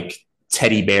holding like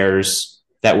teddy bears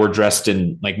that were dressed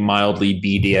in like mildly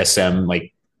BDSM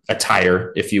like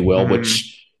attire, if you will, mm-hmm.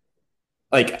 which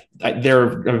like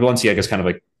Balenciaga is kind of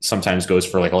like sometimes goes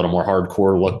for like a little more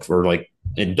hardcore look or like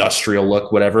industrial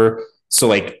look, whatever. So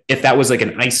like if that was like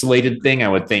an isolated thing, I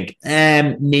would think,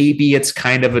 maybe it's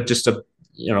kind of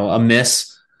a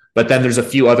miss. But then there's a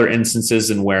few other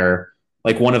instances in where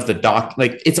like one of the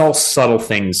it's all subtle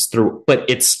things but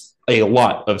it's a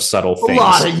lot of subtle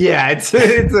things.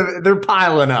 They're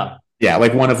piling up. Yeah,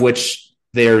 like one of which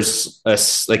there's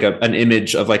an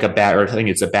image of like a bag, or I think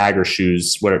it's a bag or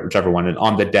shoes, whichever one. And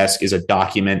on the desk is a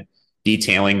document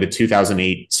detailing the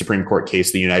 2008 Supreme Court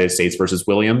case, the United States versus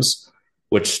Williams,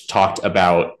 which talked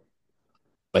about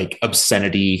like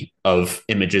obscenity of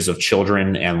images of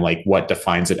children and like what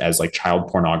defines it as like child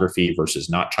pornography versus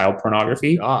not child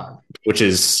pornography, which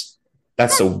is,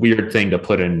 that's a weird thing to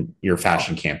put in your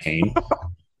fashion campaign.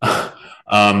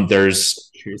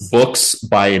 There's books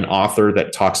by an author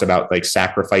that talks about like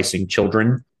sacrificing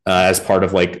children as part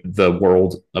of like the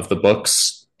world of the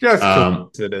books. Just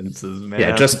coincidences, man.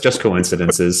 Yeah, just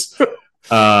coincidences.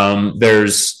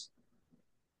 There's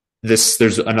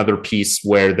another piece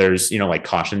where there's, like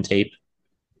caution tape.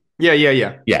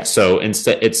 Yeah. So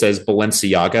instead it says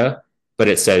Balenciaga, but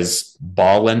it says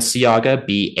Balenciaga,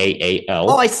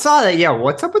 Baal. Oh, I saw that. Yeah.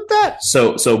 What's up with that?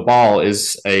 So Baal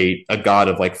is a god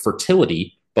of like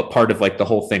fertility, but part of like the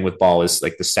whole thing with Baal is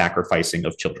like the sacrificing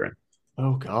of children.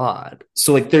 Oh God.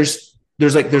 So like there's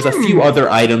a few other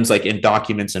items like in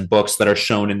documents and books that are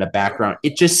shown in the background.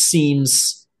 It just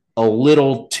seems a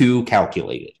little too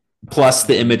calculated. Plus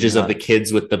the images of the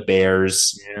kids with the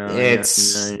bears.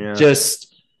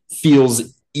 Just feels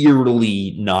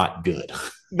eerily not good.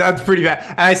 That's pretty bad.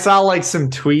 And I saw like some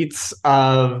tweets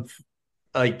of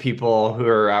like people who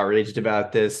are outraged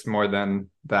about this more than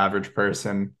the average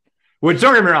person. Which,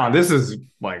 don't get me wrong, this is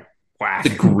like wow.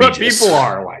 But people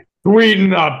are like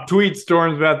tweeting up tweet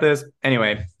storms about this.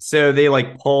 Anyway, so they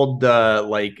like pulled the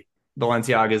like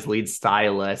Balenciaga's lead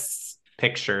stylist's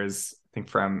pictures, I think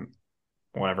from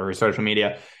whatever her social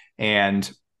media, and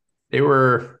they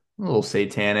were a little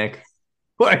satanic.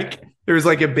 Like there was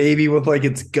like a baby with like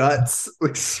its guts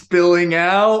like spilling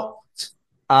out.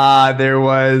 There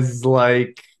was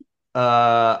like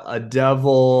a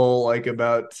devil like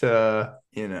about to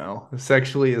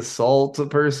sexually assault a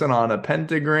person on a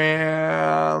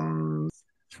pentagram.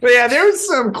 But yeah, there was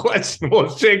some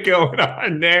questionable shit going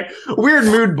on there. Weird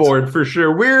mood board for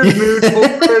sure. Weird mood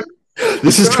board.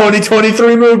 This is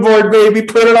 2023 mood board, baby.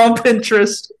 Put it on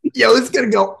Pinterest. Yo, it's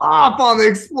gonna go off on the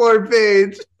Explore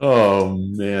page. Oh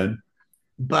man.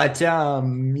 But yeah.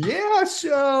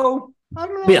 So I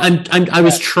don't know. I mean, I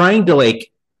was trying to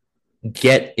like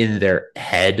get in their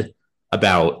head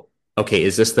about, okay,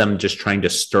 is this them just trying to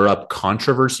stir up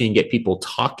controversy and get people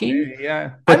talking?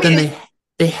 Yeah. But then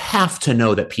they have to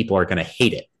know that people are going to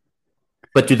hate it.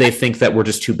 But do they think that we're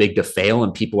just too big to fail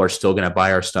and people are still going to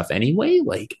buy our stuff anyway?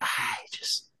 Like,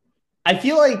 I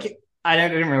feel like I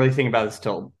didn't really think about this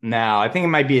till now. I think it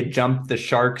might be a jump the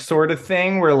shark sort of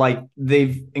thing where like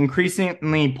they've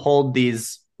increasingly pulled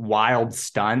these wild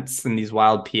stunts and these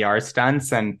wild PR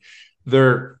stunts, and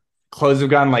their clothes have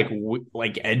gotten like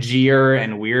edgier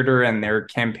and weirder, and their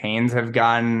campaigns have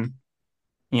gotten,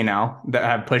 that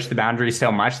have pushed the boundaries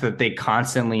so much that they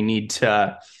constantly need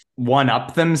to one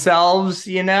up themselves,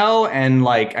 and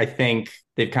like I think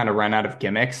they've kind of run out of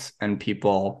gimmicks and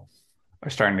people are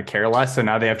starting to care less. So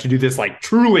now they have to do this like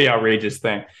truly outrageous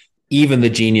thing. Even the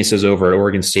geniuses over at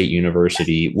Oregon State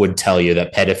University would tell you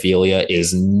that pedophilia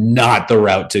is not the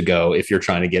route to go if you're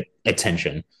trying to get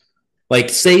attention. Like,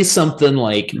 say something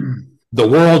like, the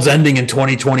world's ending in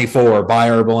 2024, buy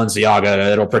our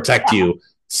Balenciaga, it'll protect you.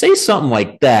 Say something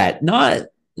like that, not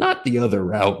the other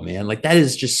route, man. Like, that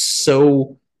is just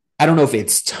so, I don't know if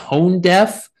it's tone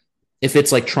deaf, if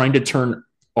it's like trying to turn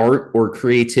art or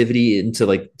creativity into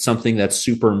like something that's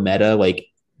super meta. Like,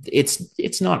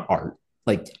 it's not art.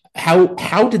 Like,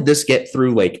 how did this get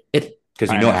through like it? Because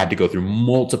it had to go through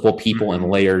multiple people and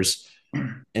layers,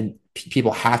 and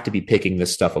people have to be picking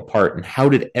this stuff apart. And how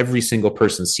did every single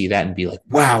person see that and be like,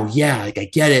 wow, yeah, like I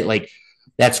get it, like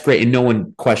that's great. And no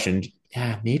one questioned,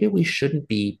 yeah, maybe we shouldn't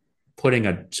be putting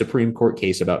a Supreme Court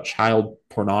case about child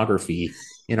pornography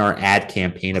in our ad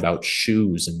campaign about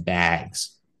shoes and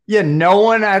bags. Yeah, no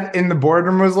one in the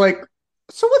boardroom was like,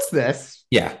 so what's this?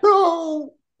 Yeah.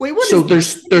 So wait, what? So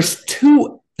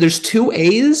there's two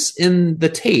A's in the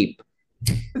tape.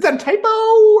 Is that a typo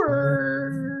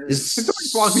or can somebody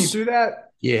walk me through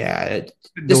that? Yeah,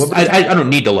 I don't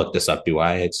need to look this up, do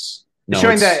I? It's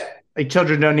showing that like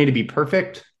children don't need to be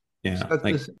perfect. Yeah, so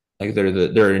like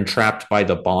they're entrapped by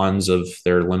the bonds of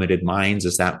their limited minds.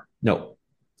 Is that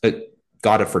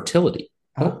god of fertility?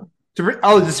 Oh,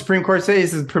 the Supreme Court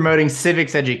says is promoting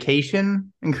civics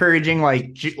education, encouraging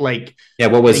like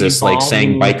what was this, like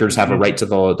saying bikers have a right to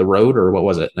the road, or what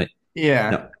was it? Yeah.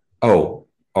 No.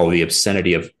 Oh, the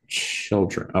obscenity of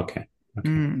children. Okay.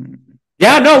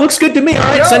 Yeah, no, looks good to me. All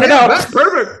right, send it out. That's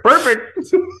perfect.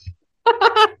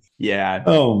 Yeah.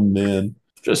 Oh man,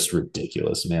 just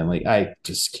ridiculous, man. Like, I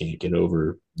just can't get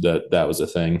over that was a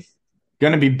thing.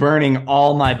 Gonna be burning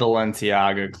all my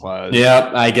Balenciaga clothes.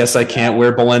 Yeah, I guess I can't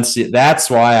wear Balenciaga. That's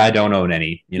why I don't own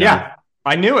any. Yeah,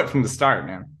 I knew it from the start,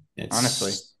 man.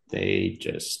 Honestly,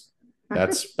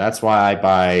 that's why I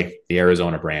buy the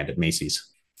Arizona brand at Macy's.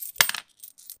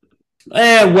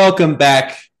 And welcome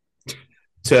back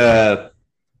to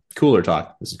Cooler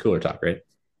Talk. This is Cooler Talk, right?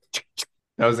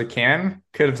 That was a can.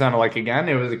 Could have sounded like a gun.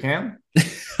 It was a can.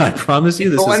 I promise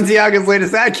you, this Balenciaga's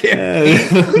latest ad can.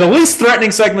 The least threatening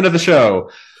segment of the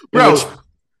show. Bro,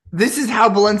 this is how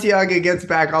Balenciaga gets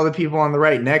back all the people on the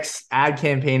right. Next ad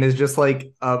campaign is just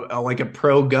like a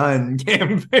pro-gun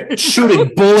campaign.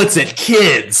 Shooting bullets at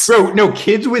kids. Bro, no,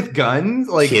 kids with guns,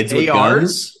 like kids ARs. With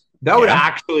guns? That would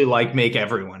actually like make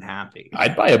everyone happy.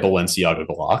 I'd buy a Balenciaga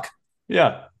Glock.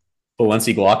 Yeah.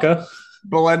 Balenciglocka?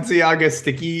 Balenciaga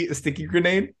sticky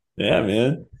grenade? Yeah,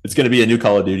 man. It's going to be a new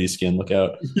Call of Duty skin. Look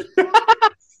out.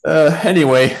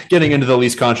 Anyway, getting into the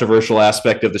least controversial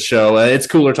aspect of the show. It's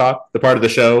Cooler Talk, the part of the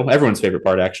show. Everyone's favorite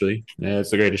part, actually. Yeah,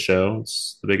 it's the greatest show.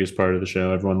 It's the biggest part of the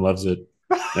show. Everyone loves it.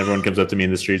 Everyone comes up to me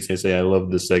in the streets and they say, I love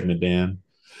this segment, Dan.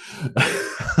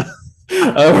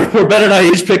 We're Ben and I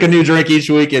each pick a new drink each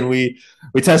week, and we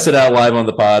test it out live on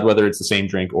the pod, whether it's the same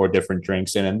drink or different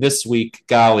drinks. And this week,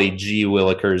 golly gee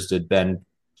willikers, did Ben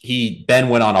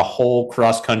went on a whole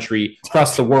across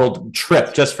the world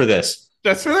trip just for this.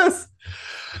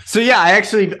 So yeah,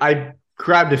 I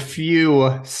grabbed a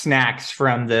few snacks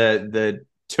from the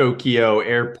Tokyo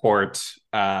airport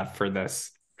for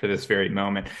this very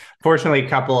moment. Fortunately, a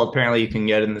couple apparently you can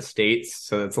get in the States,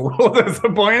 so that's a little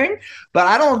disappointing. But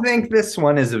I don't think this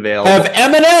one is available. Have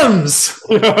M&Ms.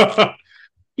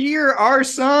 Here are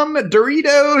some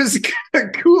Doritos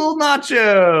Cool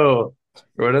Nacho.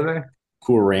 What are they?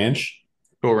 Cool Ranch.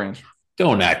 Cool Ranch.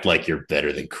 Don't act like you're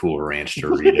better than Cool Ranch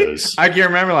Doritos. I can't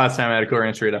remember last time I had a Cool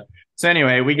Ranch Dorito. So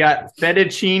anyway, we got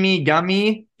fettuccine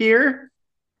gummy here.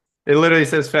 It literally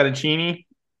says fettuccine.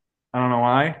 I don't know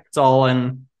why. It's all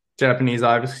in Japanese,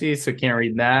 obviously, so can't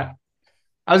read that.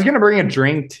 I was going to bring a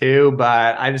drink too,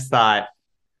 but I just thought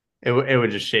it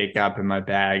would just shake up in my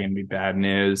bag and be bad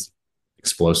news.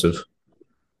 Explosive.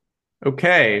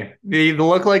 Okay. They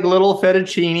look like little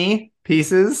fettuccine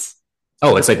pieces.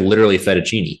 Oh, it's like literally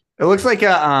fettuccine. It looks like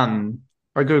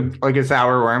a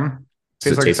sour worm.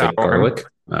 Does it taste like garlic?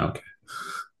 Oh, okay.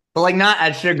 But like not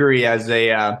as sugary as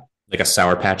a like a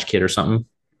Sour Patch Kid or something.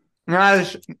 No,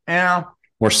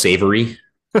 more savory.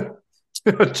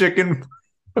 chicken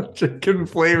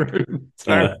flavored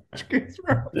Sour Patch Kids.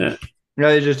 Yeah,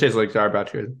 they just taste like Sour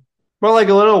Patch Kids. But like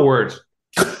a little worse.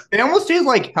 They almost taste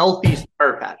like healthy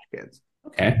Sour Patch Kids.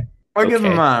 Okay. I'll give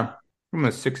them a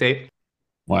 6.8.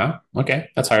 Wow. Okay.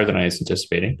 That's higher than I was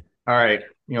anticipating. All right.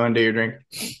 You want to do your drink?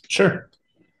 Sure.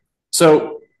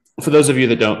 So, for those of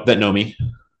you that know me,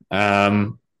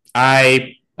 I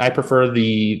prefer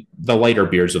the lighter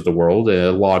beers of the world,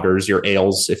 lagers, your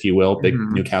ales, if you will. Big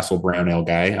Newcastle brown ale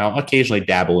guy. I'll occasionally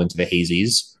dabble into the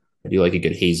hazies. I do like a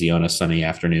good hazy on a sunny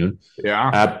afternoon.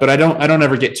 Yeah. But I don't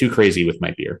ever get too crazy with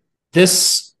my beer.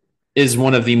 This is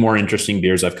one of the more interesting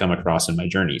beers I've come across in my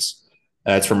journeys.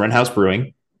 It's from Wren House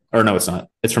Brewing. Or no, it's not.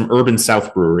 It's from Urban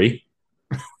South Brewery.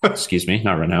 Excuse me,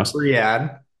 not Wren House.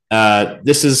 Riyadh.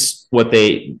 This is what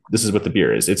the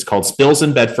beer is. It's called Spills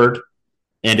in Bedford,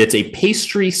 and it's a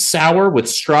pastry sour with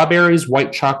strawberries,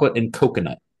 white chocolate, and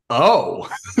coconut. Oh.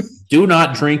 Do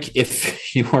not drink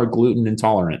if you are gluten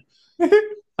intolerant.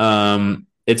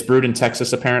 It's brewed in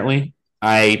Texas, apparently.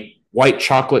 White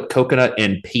chocolate, coconut,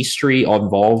 and pastry all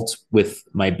involved with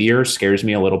my beer scares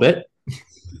me a little bit.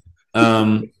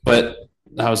 But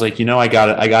I was like, I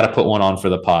gotta put one on for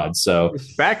the pod. So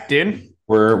respect, dude.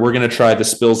 We're gonna try the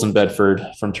Spills in Bedford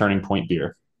from Turning Point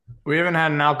Beer. We haven't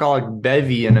had an alcoholic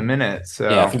bevy in a minute, so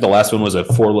yeah, I think the last one was a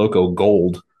Four Loko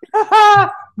Gold.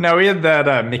 No, we had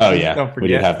that Mickey's. Oh yeah, we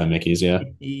did have the Mickey's. Yeah.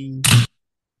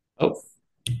 Oh,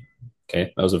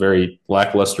 okay. That was a very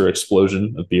lackluster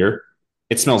explosion of beer.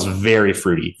 It smells very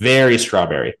fruity, very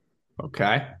strawberry.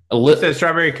 Okay. It says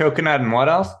strawberry, coconut, and what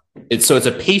else? It's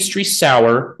a pastry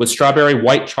sour with strawberry,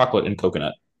 white chocolate, and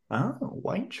coconut. Oh,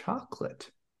 white chocolate.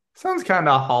 Sounds kind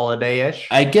of holiday-ish.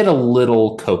 I get a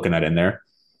little coconut in there.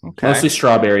 Okay. Mostly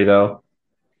strawberry, though.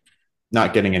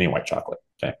 Not getting any white chocolate.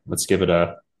 Okay, let's give it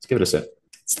a sip.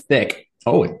 It's thick.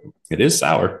 Oh, it is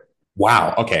sour.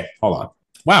 Wow. Okay, hold on.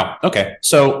 Wow. Okay,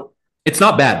 so it's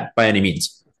not bad by any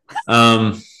means.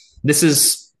 This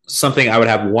is something I would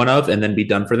have one of and then be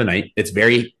done for the night. It's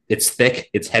thick.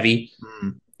 It's heavy.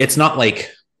 It's not like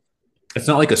a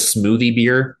smoothie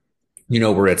beer,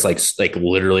 where it's like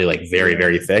literally like very,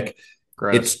 very thick.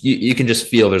 Gross. It's you can just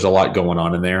feel there's a lot going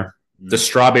on in there. The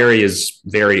strawberry is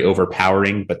very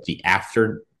overpowering, but the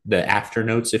after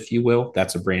notes, if you will,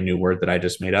 that's a brand new word that I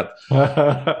just made up,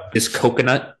 is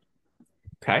coconut.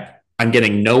 Okay. I'm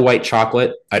getting no white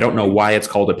chocolate. I don't know why it's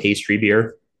called a pastry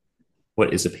beer.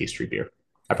 What is a pastry beer?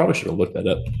 I probably should have looked that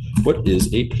up. What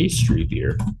is a pastry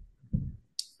beer?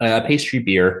 A pastry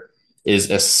beer is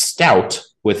a stout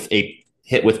with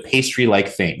pastry-like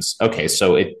things. Okay,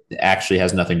 so it actually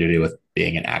has nothing to do with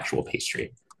being an actual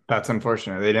pastry. That's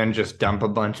unfortunate. They didn't just dump a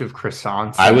bunch of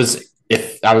croissants. I was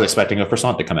expecting a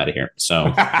croissant to come out of here.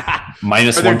 So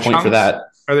minus 1 point for that.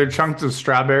 Are there chunks of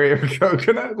strawberry or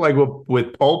coconut, like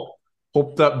with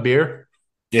pulped up beer?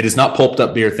 It is not pulped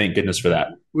up beer. Thank goodness for that.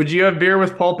 Would you have beer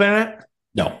with pulp in it?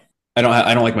 No, I don't.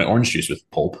 I don't like my orange juice with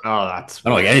pulp. Oh, I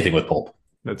don't like anything with pulp.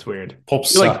 That's weird. Pulp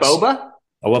sucks. You like boba?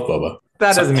 I love boba.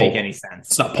 That doesn't make any sense.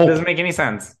 It's not pulp. It doesn't make any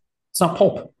sense. It's not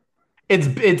pulp.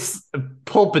 It's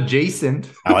pulp adjacent.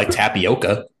 I like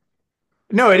tapioca.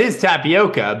 No, it is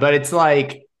tapioca, but it's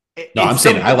like. I'm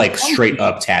saying I like straight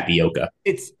up tapioca.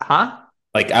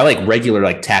 Like I like regular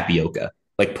like tapioca,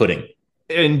 like pudding.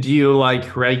 And do you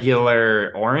like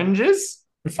regular oranges?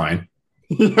 They're fine.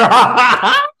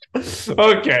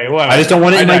 Okay, well, I just don't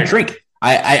want it in my drink.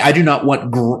 I do not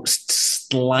want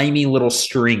slimy little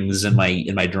strings in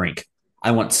my drink.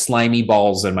 I want slimy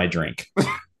balls in my drink.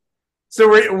 So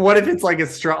what if it's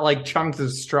like chunks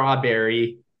of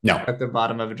strawberry? No, at the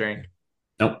bottom of a drink.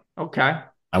 Nope. Okay.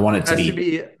 I want it to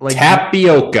be like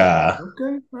tapioca.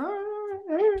 Okay. All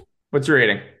right. What's your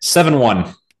rating? 7.1.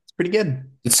 It's pretty good.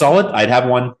 It's solid. I'd have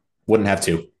one. Wouldn't have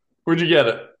two. Where'd you get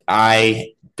it?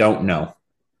 I don't know.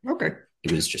 Okay.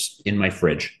 It was just in my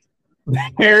fridge.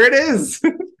 There it is.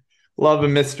 Love a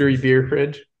mystery beer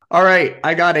fridge. All right.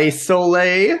 I got a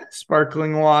Soleil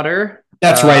sparkling water.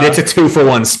 That's right. It's a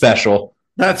 2-for-1 special.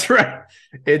 That's right.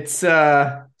 It's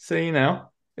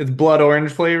it's blood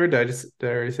orange flavored. Did I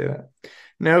already say that?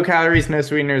 No calories, no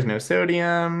sweeteners, no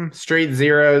sodium, straight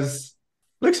zeros.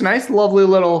 Looks nice. Lovely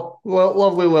little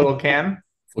can.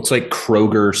 Looks like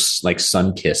Kroger's like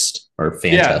Sunkissed or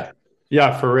Fanta.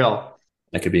 Yeah, for real.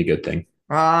 That could be a good thing.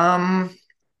 How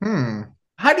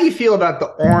do you feel about the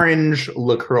orange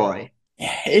LaCroix?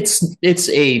 It's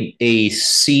a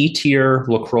C tier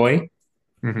LaCroix.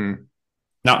 Mm-hmm.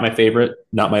 Not my favorite.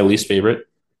 Not my least favorite.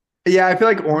 Yeah, I feel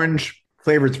like orange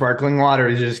flavored sparkling water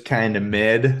is just kind of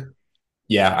mid.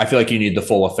 Yeah, I feel like you need the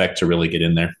full effect to really get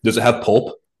in there. Does it have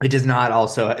pulp? It does not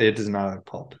have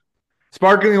pulp.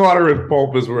 Sparkling water with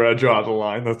pulp is where I draw the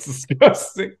line. That's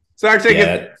disgusting. So actually, I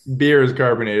guess beer is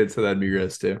carbonated, so that'd be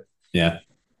gross too. Yeah.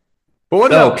 But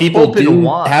what No, about people pulp in do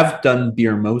wine? have done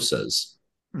beer mimosas.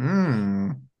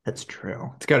 That's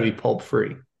true. It's got to be pulp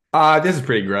free. This is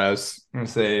pretty gross. I'm gonna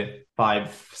say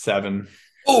 5-7.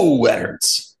 Oh, that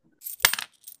hurts.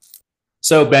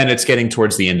 So, Ben, it's getting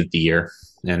towards the end of the year.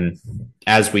 And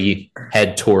as we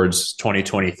head towards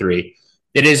 2023,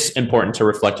 it is important to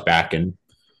reflect back and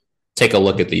take a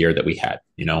look at the year that we had.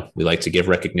 You know, we like to give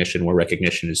recognition where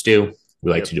recognition is due.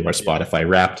 We like to do our Spotify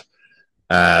Wrapped.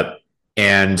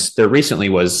 And there recently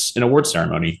was an award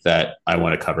ceremony that I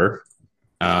want to cover,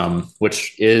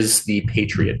 which is the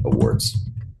Patriot Awards.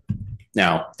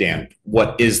 Now, Dan,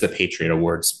 what is the Patriot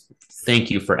Awards?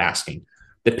 Thank you for asking.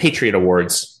 The Patriot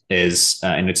Awards is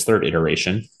in its third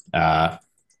iteration.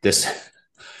 This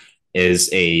is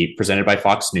presented by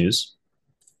Fox News.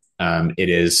 It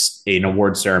is an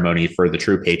award ceremony for the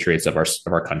true patriots of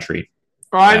our country.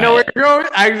 Oh, I know where you're going.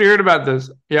 I actually heard about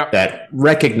this. Yeah, that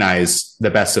recognize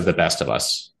the best of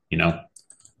us. You know,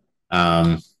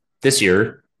 this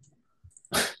year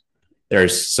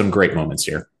there's some great moments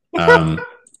here. I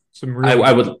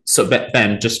would. So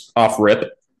Ben, just off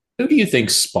rip, who do you think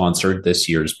sponsored this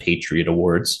year's Patriot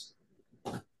Awards?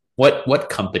 What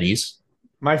companies?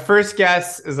 My first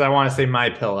guess is I want to say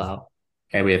My Pillow.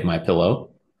 Okay, we have My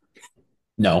Pillow.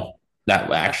 No, that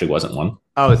actually wasn't one.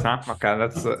 Oh, it's not? Okay,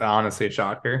 that's honestly a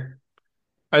shocker.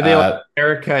 Are they like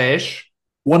America-ish?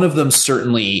 One of them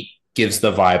certainly gives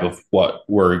the vibe of what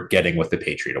we're getting with the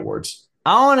Patriot Awards.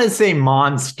 I want to say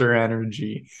Monster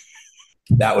Energy.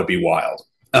 That would be wild.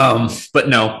 But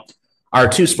no, our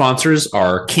two sponsors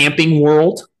are Camping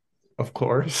World. Of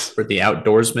course. For the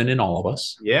outdoorsmen in all of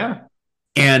us. Yeah.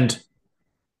 And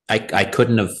I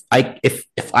couldn't have if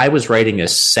I was writing a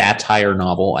satire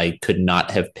novel, I could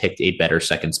not have picked a better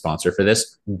second sponsor for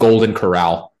this. Golden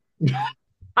Corral.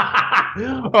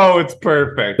 Oh, it's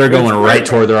perfect. They're going right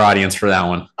toward their audience for that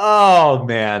one. Oh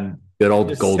man. Good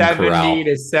old Golden 70 Corral. 70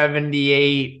 to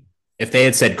 78. If they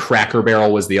had said Cracker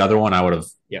Barrel was the other one, I would have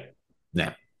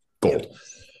gold. Yep.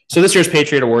 So this year's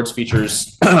Patriot Awards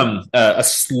features a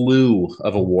slew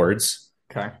of awards.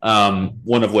 Okay.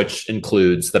 One of which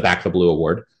includes the Back the Blue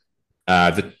Award,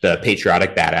 the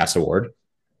Patriotic Badass Award,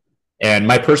 and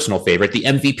my personal favorite, the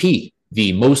MVP,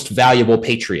 the Most Valuable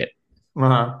Patriot.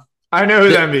 I know who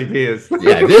the MVP is.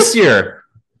 Yeah, this year,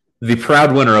 the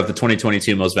proud winner of the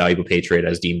 2022 Most Valuable Patriot,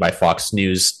 as deemed by Fox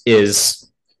News,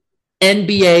 is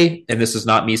NBA, and this is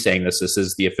not me saying this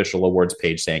is the official awards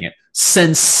page saying it,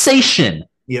 Sensation.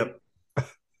 Yep.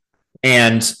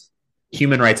 And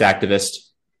human rights activist,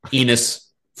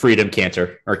 Enos Freedom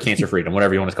Cantor, or Cancer Freedom,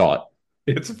 whatever you want to call it.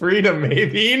 It's freedom,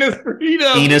 maybe. Enos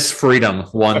Freedom. Enos Freedom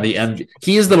won the MVP.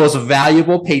 He is the most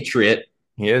valuable patriot.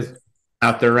 He is.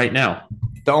 Out there right now.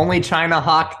 The only China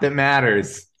hawk that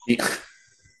matters.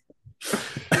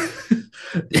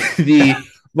 The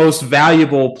most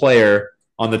valuable player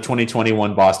on the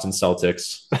 2021 Boston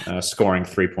Celtics, scoring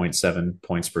 3.7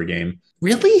 points per game.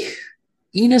 Really?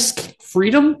 Enos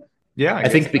Freedom? Yeah. I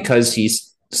think because he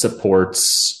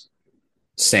supports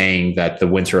saying that the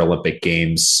Winter Olympic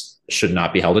Games should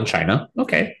not be held in China.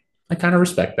 Okay. I kind of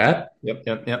respect that.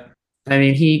 Yep. I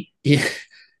mean, he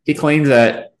claimed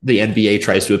that the NBA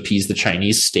tries to appease the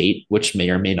Chinese state, which may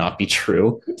or may not be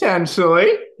true. Potentially.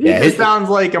 He sounds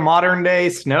like a modern day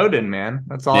Snowden, man.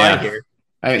 That's all I hear.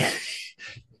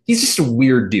 He's just a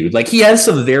weird dude. Like, he has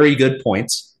some very good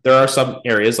points. There are some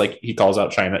areas, like he calls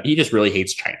out China. He just really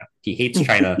hates China. He hates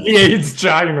China. He hates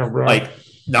China, bro. Like,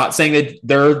 not saying that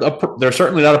they're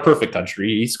certainly not a perfect country.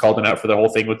 He's called it out for the whole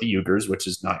thing with the Uyghurs, which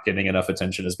is not getting enough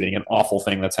attention as being an awful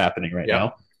thing that's happening right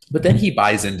now. But then he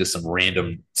buys into some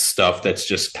random stuff that's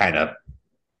just kind of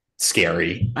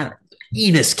scary. I don't know.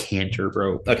 Enos Cantor,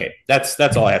 bro. Okay, that's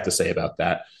all I have to say about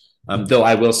that. Though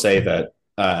I will say that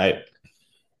I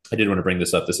did want to bring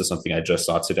this up. This is something I just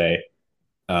saw today.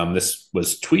 This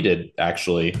was tweeted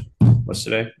actually. What's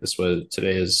today? This was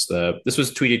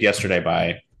tweeted yesterday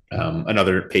by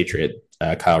another Patriot,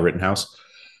 Kyle Rittenhouse,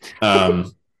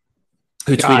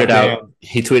 who tweeted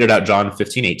out John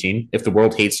 15:18. If the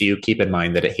world hates you, keep in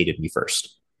mind that it hated me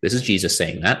first. This is Jesus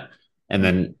saying that. And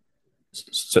then,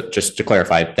 so just to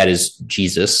clarify, that is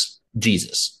Jesus.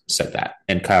 Jesus said that.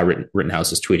 And Kyle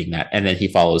Rittenhouse is tweeting that. And then he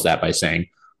follows that by saying,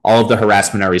 all of the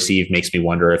harassment I receive makes me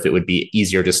wonder if it would be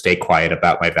easier to stay quiet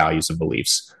about my values and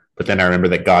beliefs. But then I remember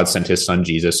that God sent his son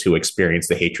Jesus, who experienced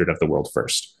the hatred of the world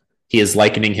first. He is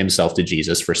likening himself to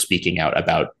Jesus for speaking out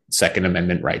about Second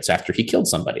Amendment rights after he killed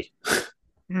somebody.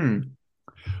 That's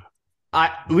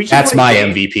my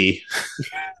MVP.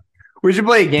 We should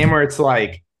play a game where it's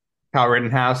like Kyle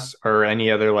Rittenhouse or any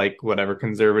other like whatever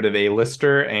conservative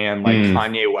A-lister and like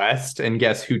Kanye West, and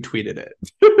guess who tweeted it?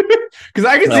 Because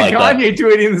I can see Kanye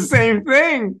tweeting the same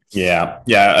thing. Yeah.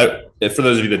 For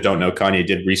those of you that don't know, Kanye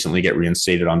did recently get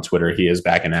reinstated on Twitter. He is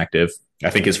back and active. I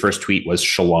think his first tweet was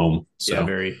shalom. So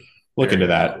look into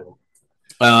that.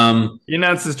 Cool. He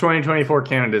announced his 2024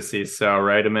 candidacy, so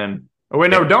write him in. Oh, wait,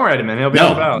 no, don't write him in. He'll be on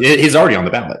the ballot. He's already on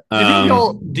the ballot.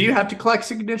 Do you have to collect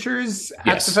signatures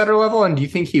at the federal level? And do you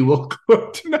think he will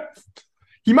collect enough?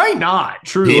 He might not,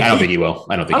 truly. I don't think he will.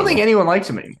 I don't think anyone likes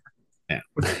him anymore. Yeah.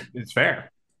 It's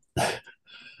fair.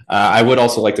 I would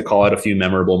also like to call out a few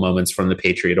memorable moments from the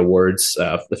Patriot Awards,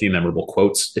 a few memorable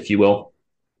quotes, if you will.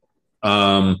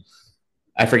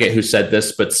 I forget who said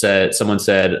this, but someone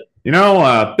said,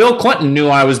 Bill Clinton knew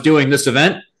I was doing this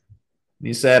event.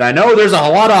 He said, I know there's a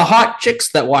lot of hot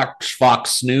chicks that watch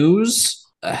Fox News.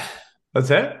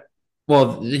 That's it?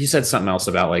 Well, he said something else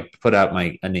about like put out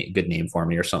a good name for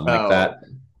me or something like that.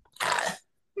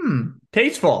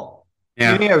 Tasteful. Yeah.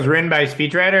 Do you think it was written by a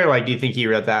speechwriter? Like, do you think he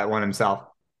wrote that one himself?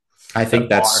 I think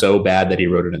that's so bad that he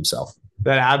wrote it himself.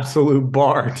 That absolute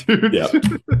bar, dude. Yep.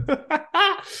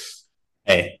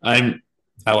 Hey, I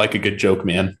like a good joke,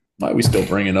 man. Why are we still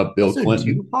bringing up Bill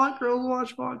Clinton? Do hot girls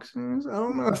watch Fox News? I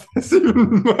don't know if that's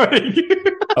even like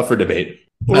up for debate.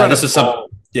 This is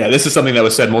something that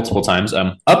was said multiple times.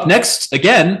 Up next,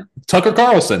 again, Tucker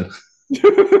Carlson.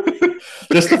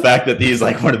 Just the fact that he's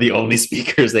like one of the only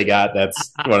speakers they got.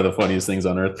 That's one of the funniest things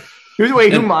on earth.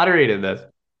 Who moderated this?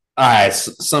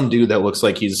 Some dude that looks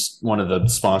like he's one of the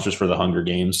sponsors for the Hunger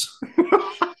Games.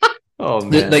 Oh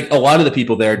man! Like a lot of the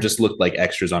people there just looked like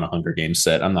extras on a Hunger Games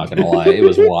set. I'm not gonna lie, it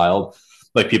was wild.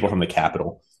 Like people from the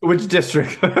Capitol. Which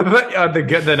district?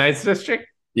 The nice district.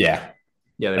 Yeah,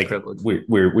 they're like privileged.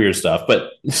 Weird stuff.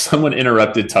 But someone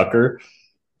interrupted Tucker.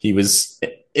 It was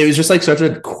just like such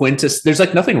a there's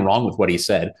like nothing wrong with what he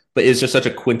said, but it's just such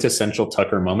a quintessential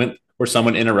Tucker moment where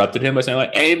someone interrupted him by saying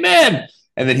like, "Amen,"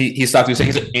 and then he stopped and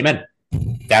he said, "Amen.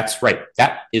 That's right.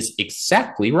 That is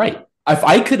exactly right." If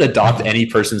I could adopt any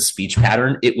person's speech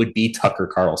pattern, it would be Tucker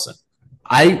Carlson.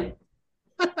 I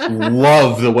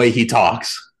love the way he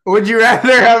talks. Would you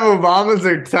rather have Obama's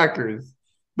or Tucker's?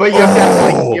 But you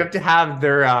have to have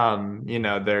their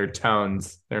their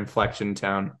tones, their inflection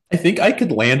tone. I think I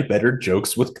could land better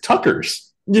jokes with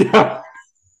Tucker's. Yeah.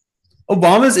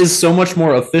 Obama's is so much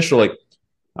more official. Like,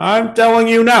 I'm telling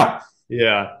you now.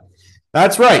 Yeah.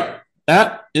 That's right.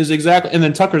 That is exactly. And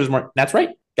then Tucker's is more, that's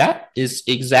right. That is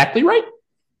exactly right.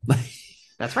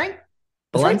 That's right.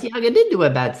 Balenciaga did do a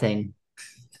bad thing.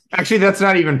 Actually, that's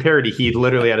not even parody. He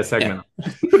literally had a segment. Yeah.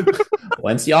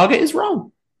 Balenciaga is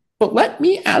wrong. But let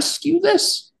me ask you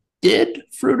this. Did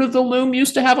Fruit of the Loom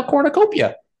used to have a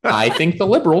cornucopia? I think the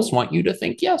liberals want you to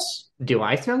think yes. Do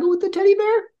I snuggle with the teddy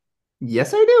bear?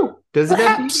 Yes, I do. Does it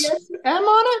have BDSM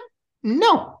on it?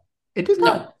 No, it does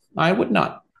not. No, I would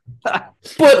not. But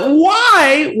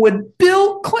why would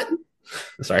Bill Clinton...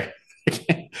 Sorry,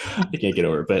 I can't get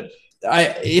over it, but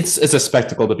it's a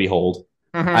spectacle to behold.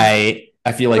 Mm-hmm.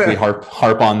 I feel like we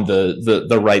harp on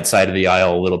the right side of the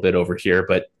aisle a little bit over here,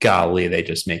 but golly, they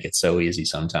just make it so easy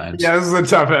sometimes. Yeah, this is a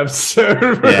tough episode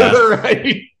for the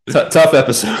right. Tough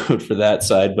episode for that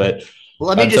side, but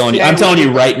I'm telling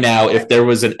you right now, if there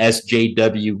was an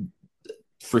SJW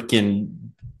freaking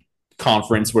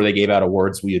conference where they gave out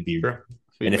awards, we would be. Sure.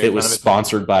 And if it was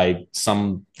sponsored by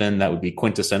something that would be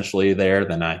quintessentially there,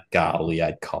 then I'd call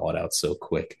it out so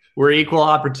quick. We're equal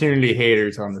opportunity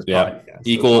haters on this podcast.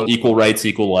 Equal rights,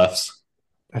 equal lefts.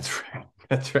 That's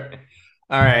right.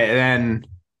 All right, and then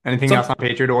anything else on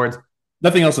Patriot Awards?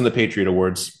 Nothing else on the Patriot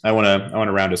Awards. I want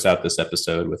to round us out this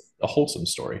episode with a wholesome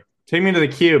story. Take me to the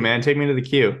queue, man. Take me to the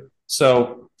queue.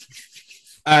 So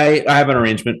I have an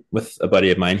arrangement with a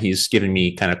buddy of mine. He's giving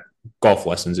me kind of golf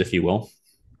lessons, if you will.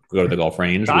 We go to the golf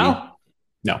range. Kyle?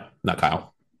 No, not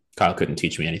Kyle. Kyle couldn't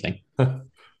teach me anything.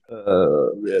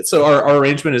 So our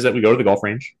arrangement is that we go to the golf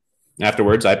range.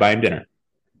 Afterwards, I buy him dinner.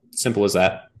 Simple as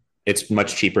that. It's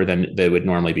much cheaper than they would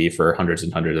normally be for hundreds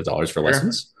and hundreds of dollars for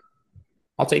lessons.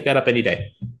 I'll take that up any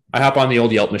day. I hop on the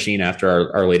old Yelp machine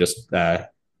after our latest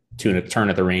turn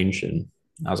at the range, and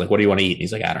I was like, "What do you want to eat?" And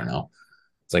he's like, "I don't know."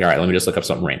 It's like, "All right, let me just look up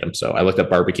something random." So I looked up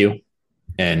barbecue,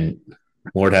 and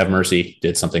Lord have mercy,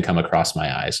 did something come across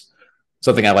my eyes.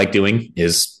 Something I like doing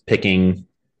is picking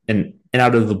an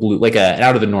out of the blue, like an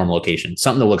out of the norm location,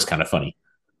 something that looks kind of funny.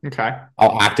 Okay.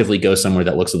 I'll actively go somewhere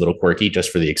that looks a little quirky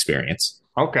just for the experience.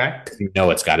 Okay. You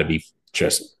know it's got to be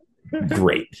just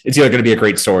great. It's either going to be a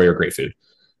great story or great food.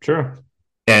 True.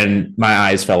 And my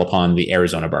eyes fell upon the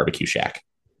Arizona Barbecue Shack.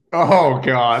 Oh,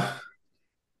 God.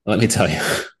 Let me tell you.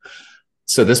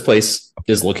 So this place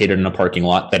is located in a parking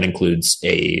lot that includes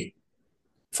a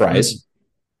Fry's.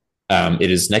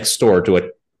 It is next door to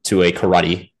a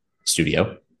karate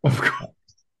studio. Of course.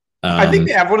 I think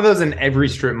they have one of those in every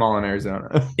strip mall in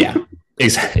Arizona. Yeah,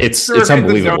 it's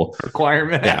unbelievable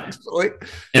requirement. Yeah. Actually.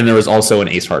 And there was also an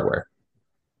Ace Hardware.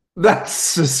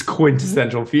 That's just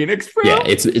quintessential Phoenix, bro. Yeah,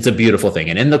 it's a beautiful thing.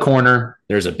 And in the corner,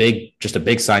 there's a big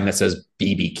sign that says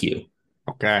BBQ.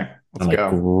 Okay, I'm like,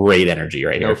 great energy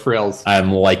right here. No frills.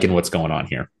 I'm liking what's going on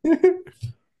here.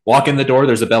 Walk in the door.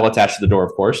 There's a bell attached to the door,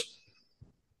 of course.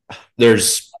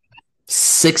 There's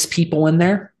 6 people in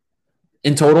there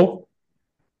in total.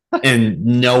 And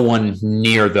no one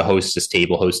near the host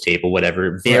table,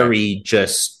 whatever. We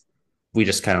just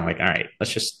kind of like, all right,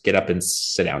 let's just get up and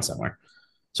sit down somewhere.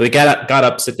 So we got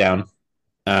up, sit down.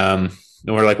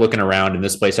 And we're like looking around, and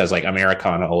this place has like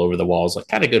Americana all over the walls, like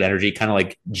kind of good energy, kind of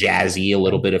like jazzy a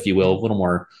little bit, if you will, a little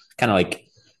more kind of like,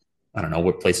 I don't know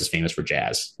what place is famous for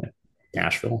jazz. Like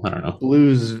Nashville, I don't know.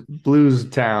 Blues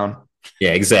town.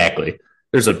 Yeah, exactly.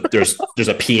 There's a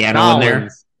piano in there.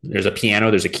 There's a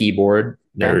piano. There's a keyboard.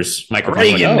 There's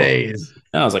microphones. Reagan days.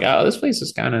 And I was like, oh, this place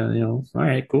is kind of, all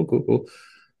right, cool.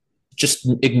 Just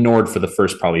ignored for the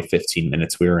first probably 15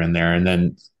 minutes we were in there. And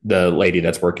then the lady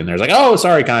that's working there is like, oh,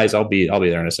 sorry, guys, I'll be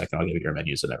there in a second. I'll give you your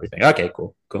menus and everything. Okay,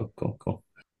 cool.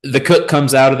 The cook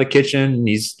comes out of the kitchen and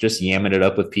he's just yamming it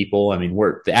up with people. I mean,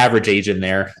 the average age in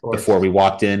there before we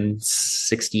walked in,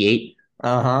 68.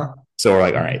 Uh-huh. So we're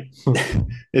like, all right,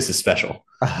 this is special.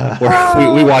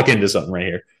 we walk into something right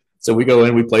here. So we go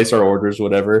in, we place our orders,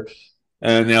 whatever.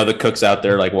 And the cook's out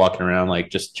there like walking around, like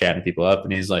just chatting people up.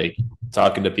 And he's like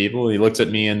talking to people. He looks at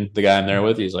me and the guy I'm there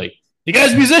with. He's like, you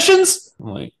guys musicians? I'm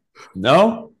like,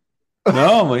 no.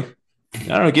 I'm like, I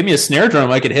don't know. Give me a snare drum.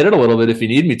 I could hit it a little bit if you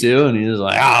need me to. And he's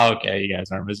like, oh, okay. You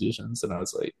guys aren't musicians. And I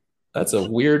was like, that's a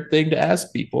weird thing to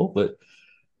ask people. But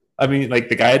I mean, like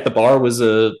the guy at the bar was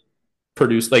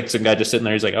like some guy just sitting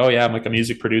there. He's like, oh yeah, I'm like a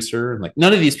music producer. And like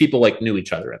none of these people like knew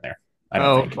each other in there. I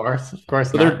don't think. Of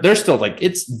course. So they're still like,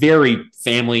 it's very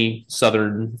family,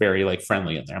 Southern, very like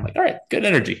friendly in there. I'm like, all right, good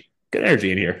energy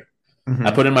in here. Mm-hmm.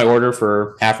 I put in my order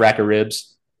for half rack of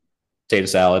ribs, potato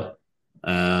salad.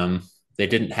 They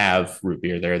didn't have root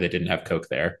beer there. They didn't have Coke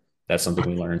there. That's something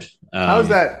we learned. How is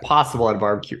that possible at a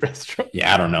barbecue restaurant?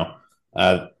 Yeah, I don't know.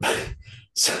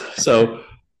 So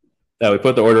we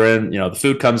put the order in. The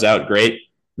food comes out great. And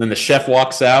then the chef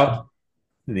walks out,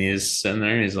 and he's sitting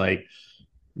there. And he's like,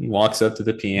 he walks up to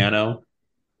the piano,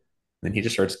 and he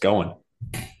just starts going.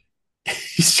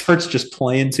 He starts just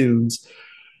playing tunes,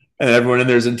 and everyone in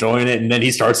there is enjoying it. And then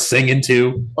he starts singing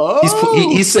too. Oh.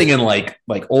 He's singing like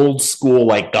old school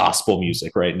like gospel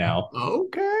music right now.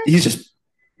 Okay.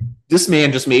 This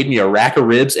man just made me a rack of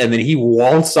ribs, and then he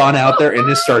waltzed on out there and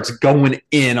just starts going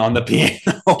in on the piano.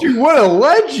 Dude, what a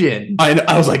legend!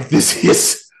 I was like, this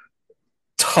is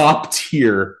top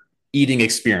tier eating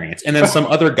experience. And then some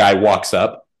other guy walks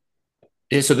up.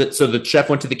 So the chef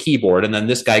went to the keyboard, and then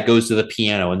this guy goes to the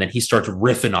piano, and then he starts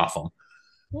riffing off him.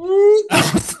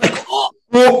 I was like,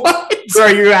 what? So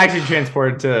are you actually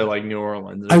transported to like New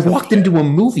Orleans? I walked into a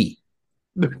movie.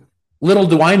 Little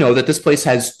do I know that this place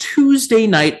has Tuesday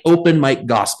night open mic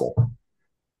gospel.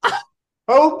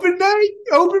 Open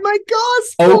mic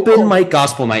gospel. Open mic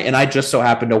gospel night. And I just so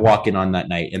happened to walk in on that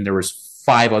night, and there was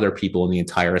 5 other people in the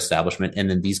entire establishment, and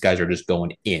then these guys are just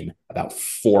going in about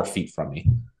 4 feet from me.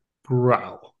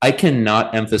 Bro, I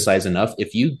cannot emphasize enough.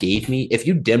 If you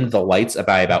dimmed the lights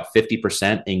by about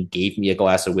 50% and gave me a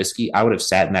glass of whiskey, I would have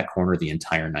sat in that corner the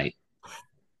entire night.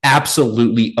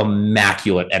 Absolutely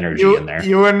immaculate energy in there.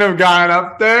 You wouldn't have gone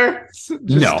up there?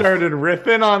 Started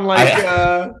riffing on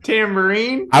a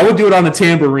tambourine? I would do it on the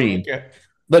tambourine. Okay.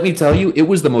 Let me tell you, it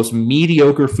was the most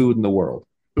mediocre food in the world.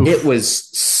 Oof. It was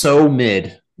so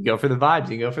mid. You go for the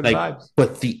vibes.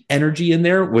 But the energy in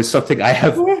there was something I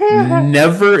have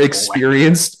never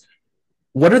experienced.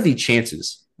 What are the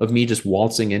chances of me just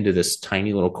waltzing into this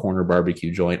tiny little corner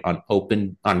barbecue joint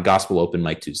on gospel open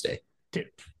mic Tuesday? Dude.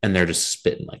 And they're just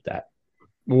spitting like that.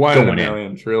 1 in a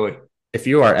million, truly. If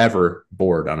you are ever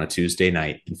bored on a Tuesday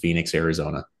night in Phoenix,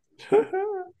 Arizona,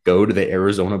 go to the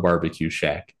Arizona Barbecue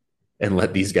Shack and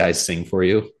let these guys sing for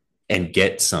you and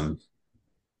get some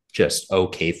just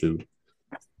okay food.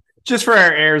 Just for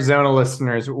our Arizona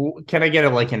listeners, can I get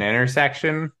an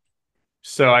intersection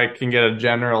so I can get a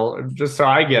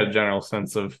general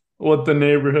sense of what the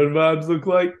neighborhood vibes look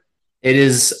like? It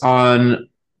is on,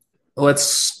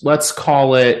 let's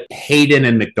call it Hayden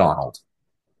and McDonald.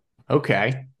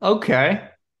 Okay. So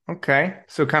kind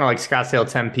of like Scottsdale,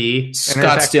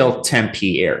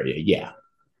 Tempe area. Yeah.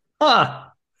 Huh.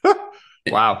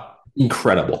 Wow.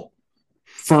 Incredible.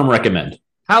 Firm recommend.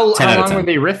 How 10 out of long 10. were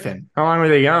they riffing? How long were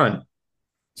they going?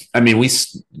 I mean,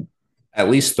 at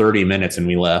least 30 minutes and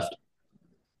we left.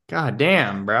 God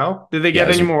damn, bro. Did they get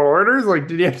Yeah, any more orders? Like,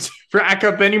 did you have to rack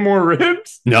up any more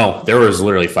ribs? No, there was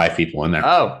literally 5 people in there.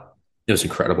 Oh. It was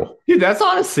incredible. Dude, that's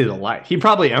honestly the life. He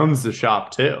probably owns the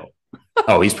shop too.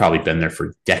 Oh, he's probably been there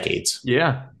for decades.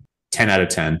 Yeah. 10 out of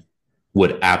 10.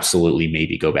 Would absolutely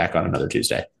maybe go back on another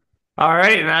Tuesday. All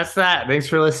right, and that's that. Thanks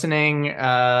for listening.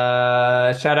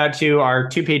 Shout out to our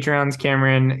 2 Patreons,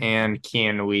 Cameron and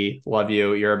Kian. We love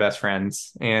you. You're our best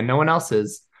friends, and no one else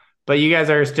is. But you guys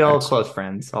are still close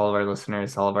friends, all of our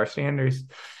listeners, all of our standers.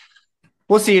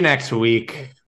 We'll see you next week.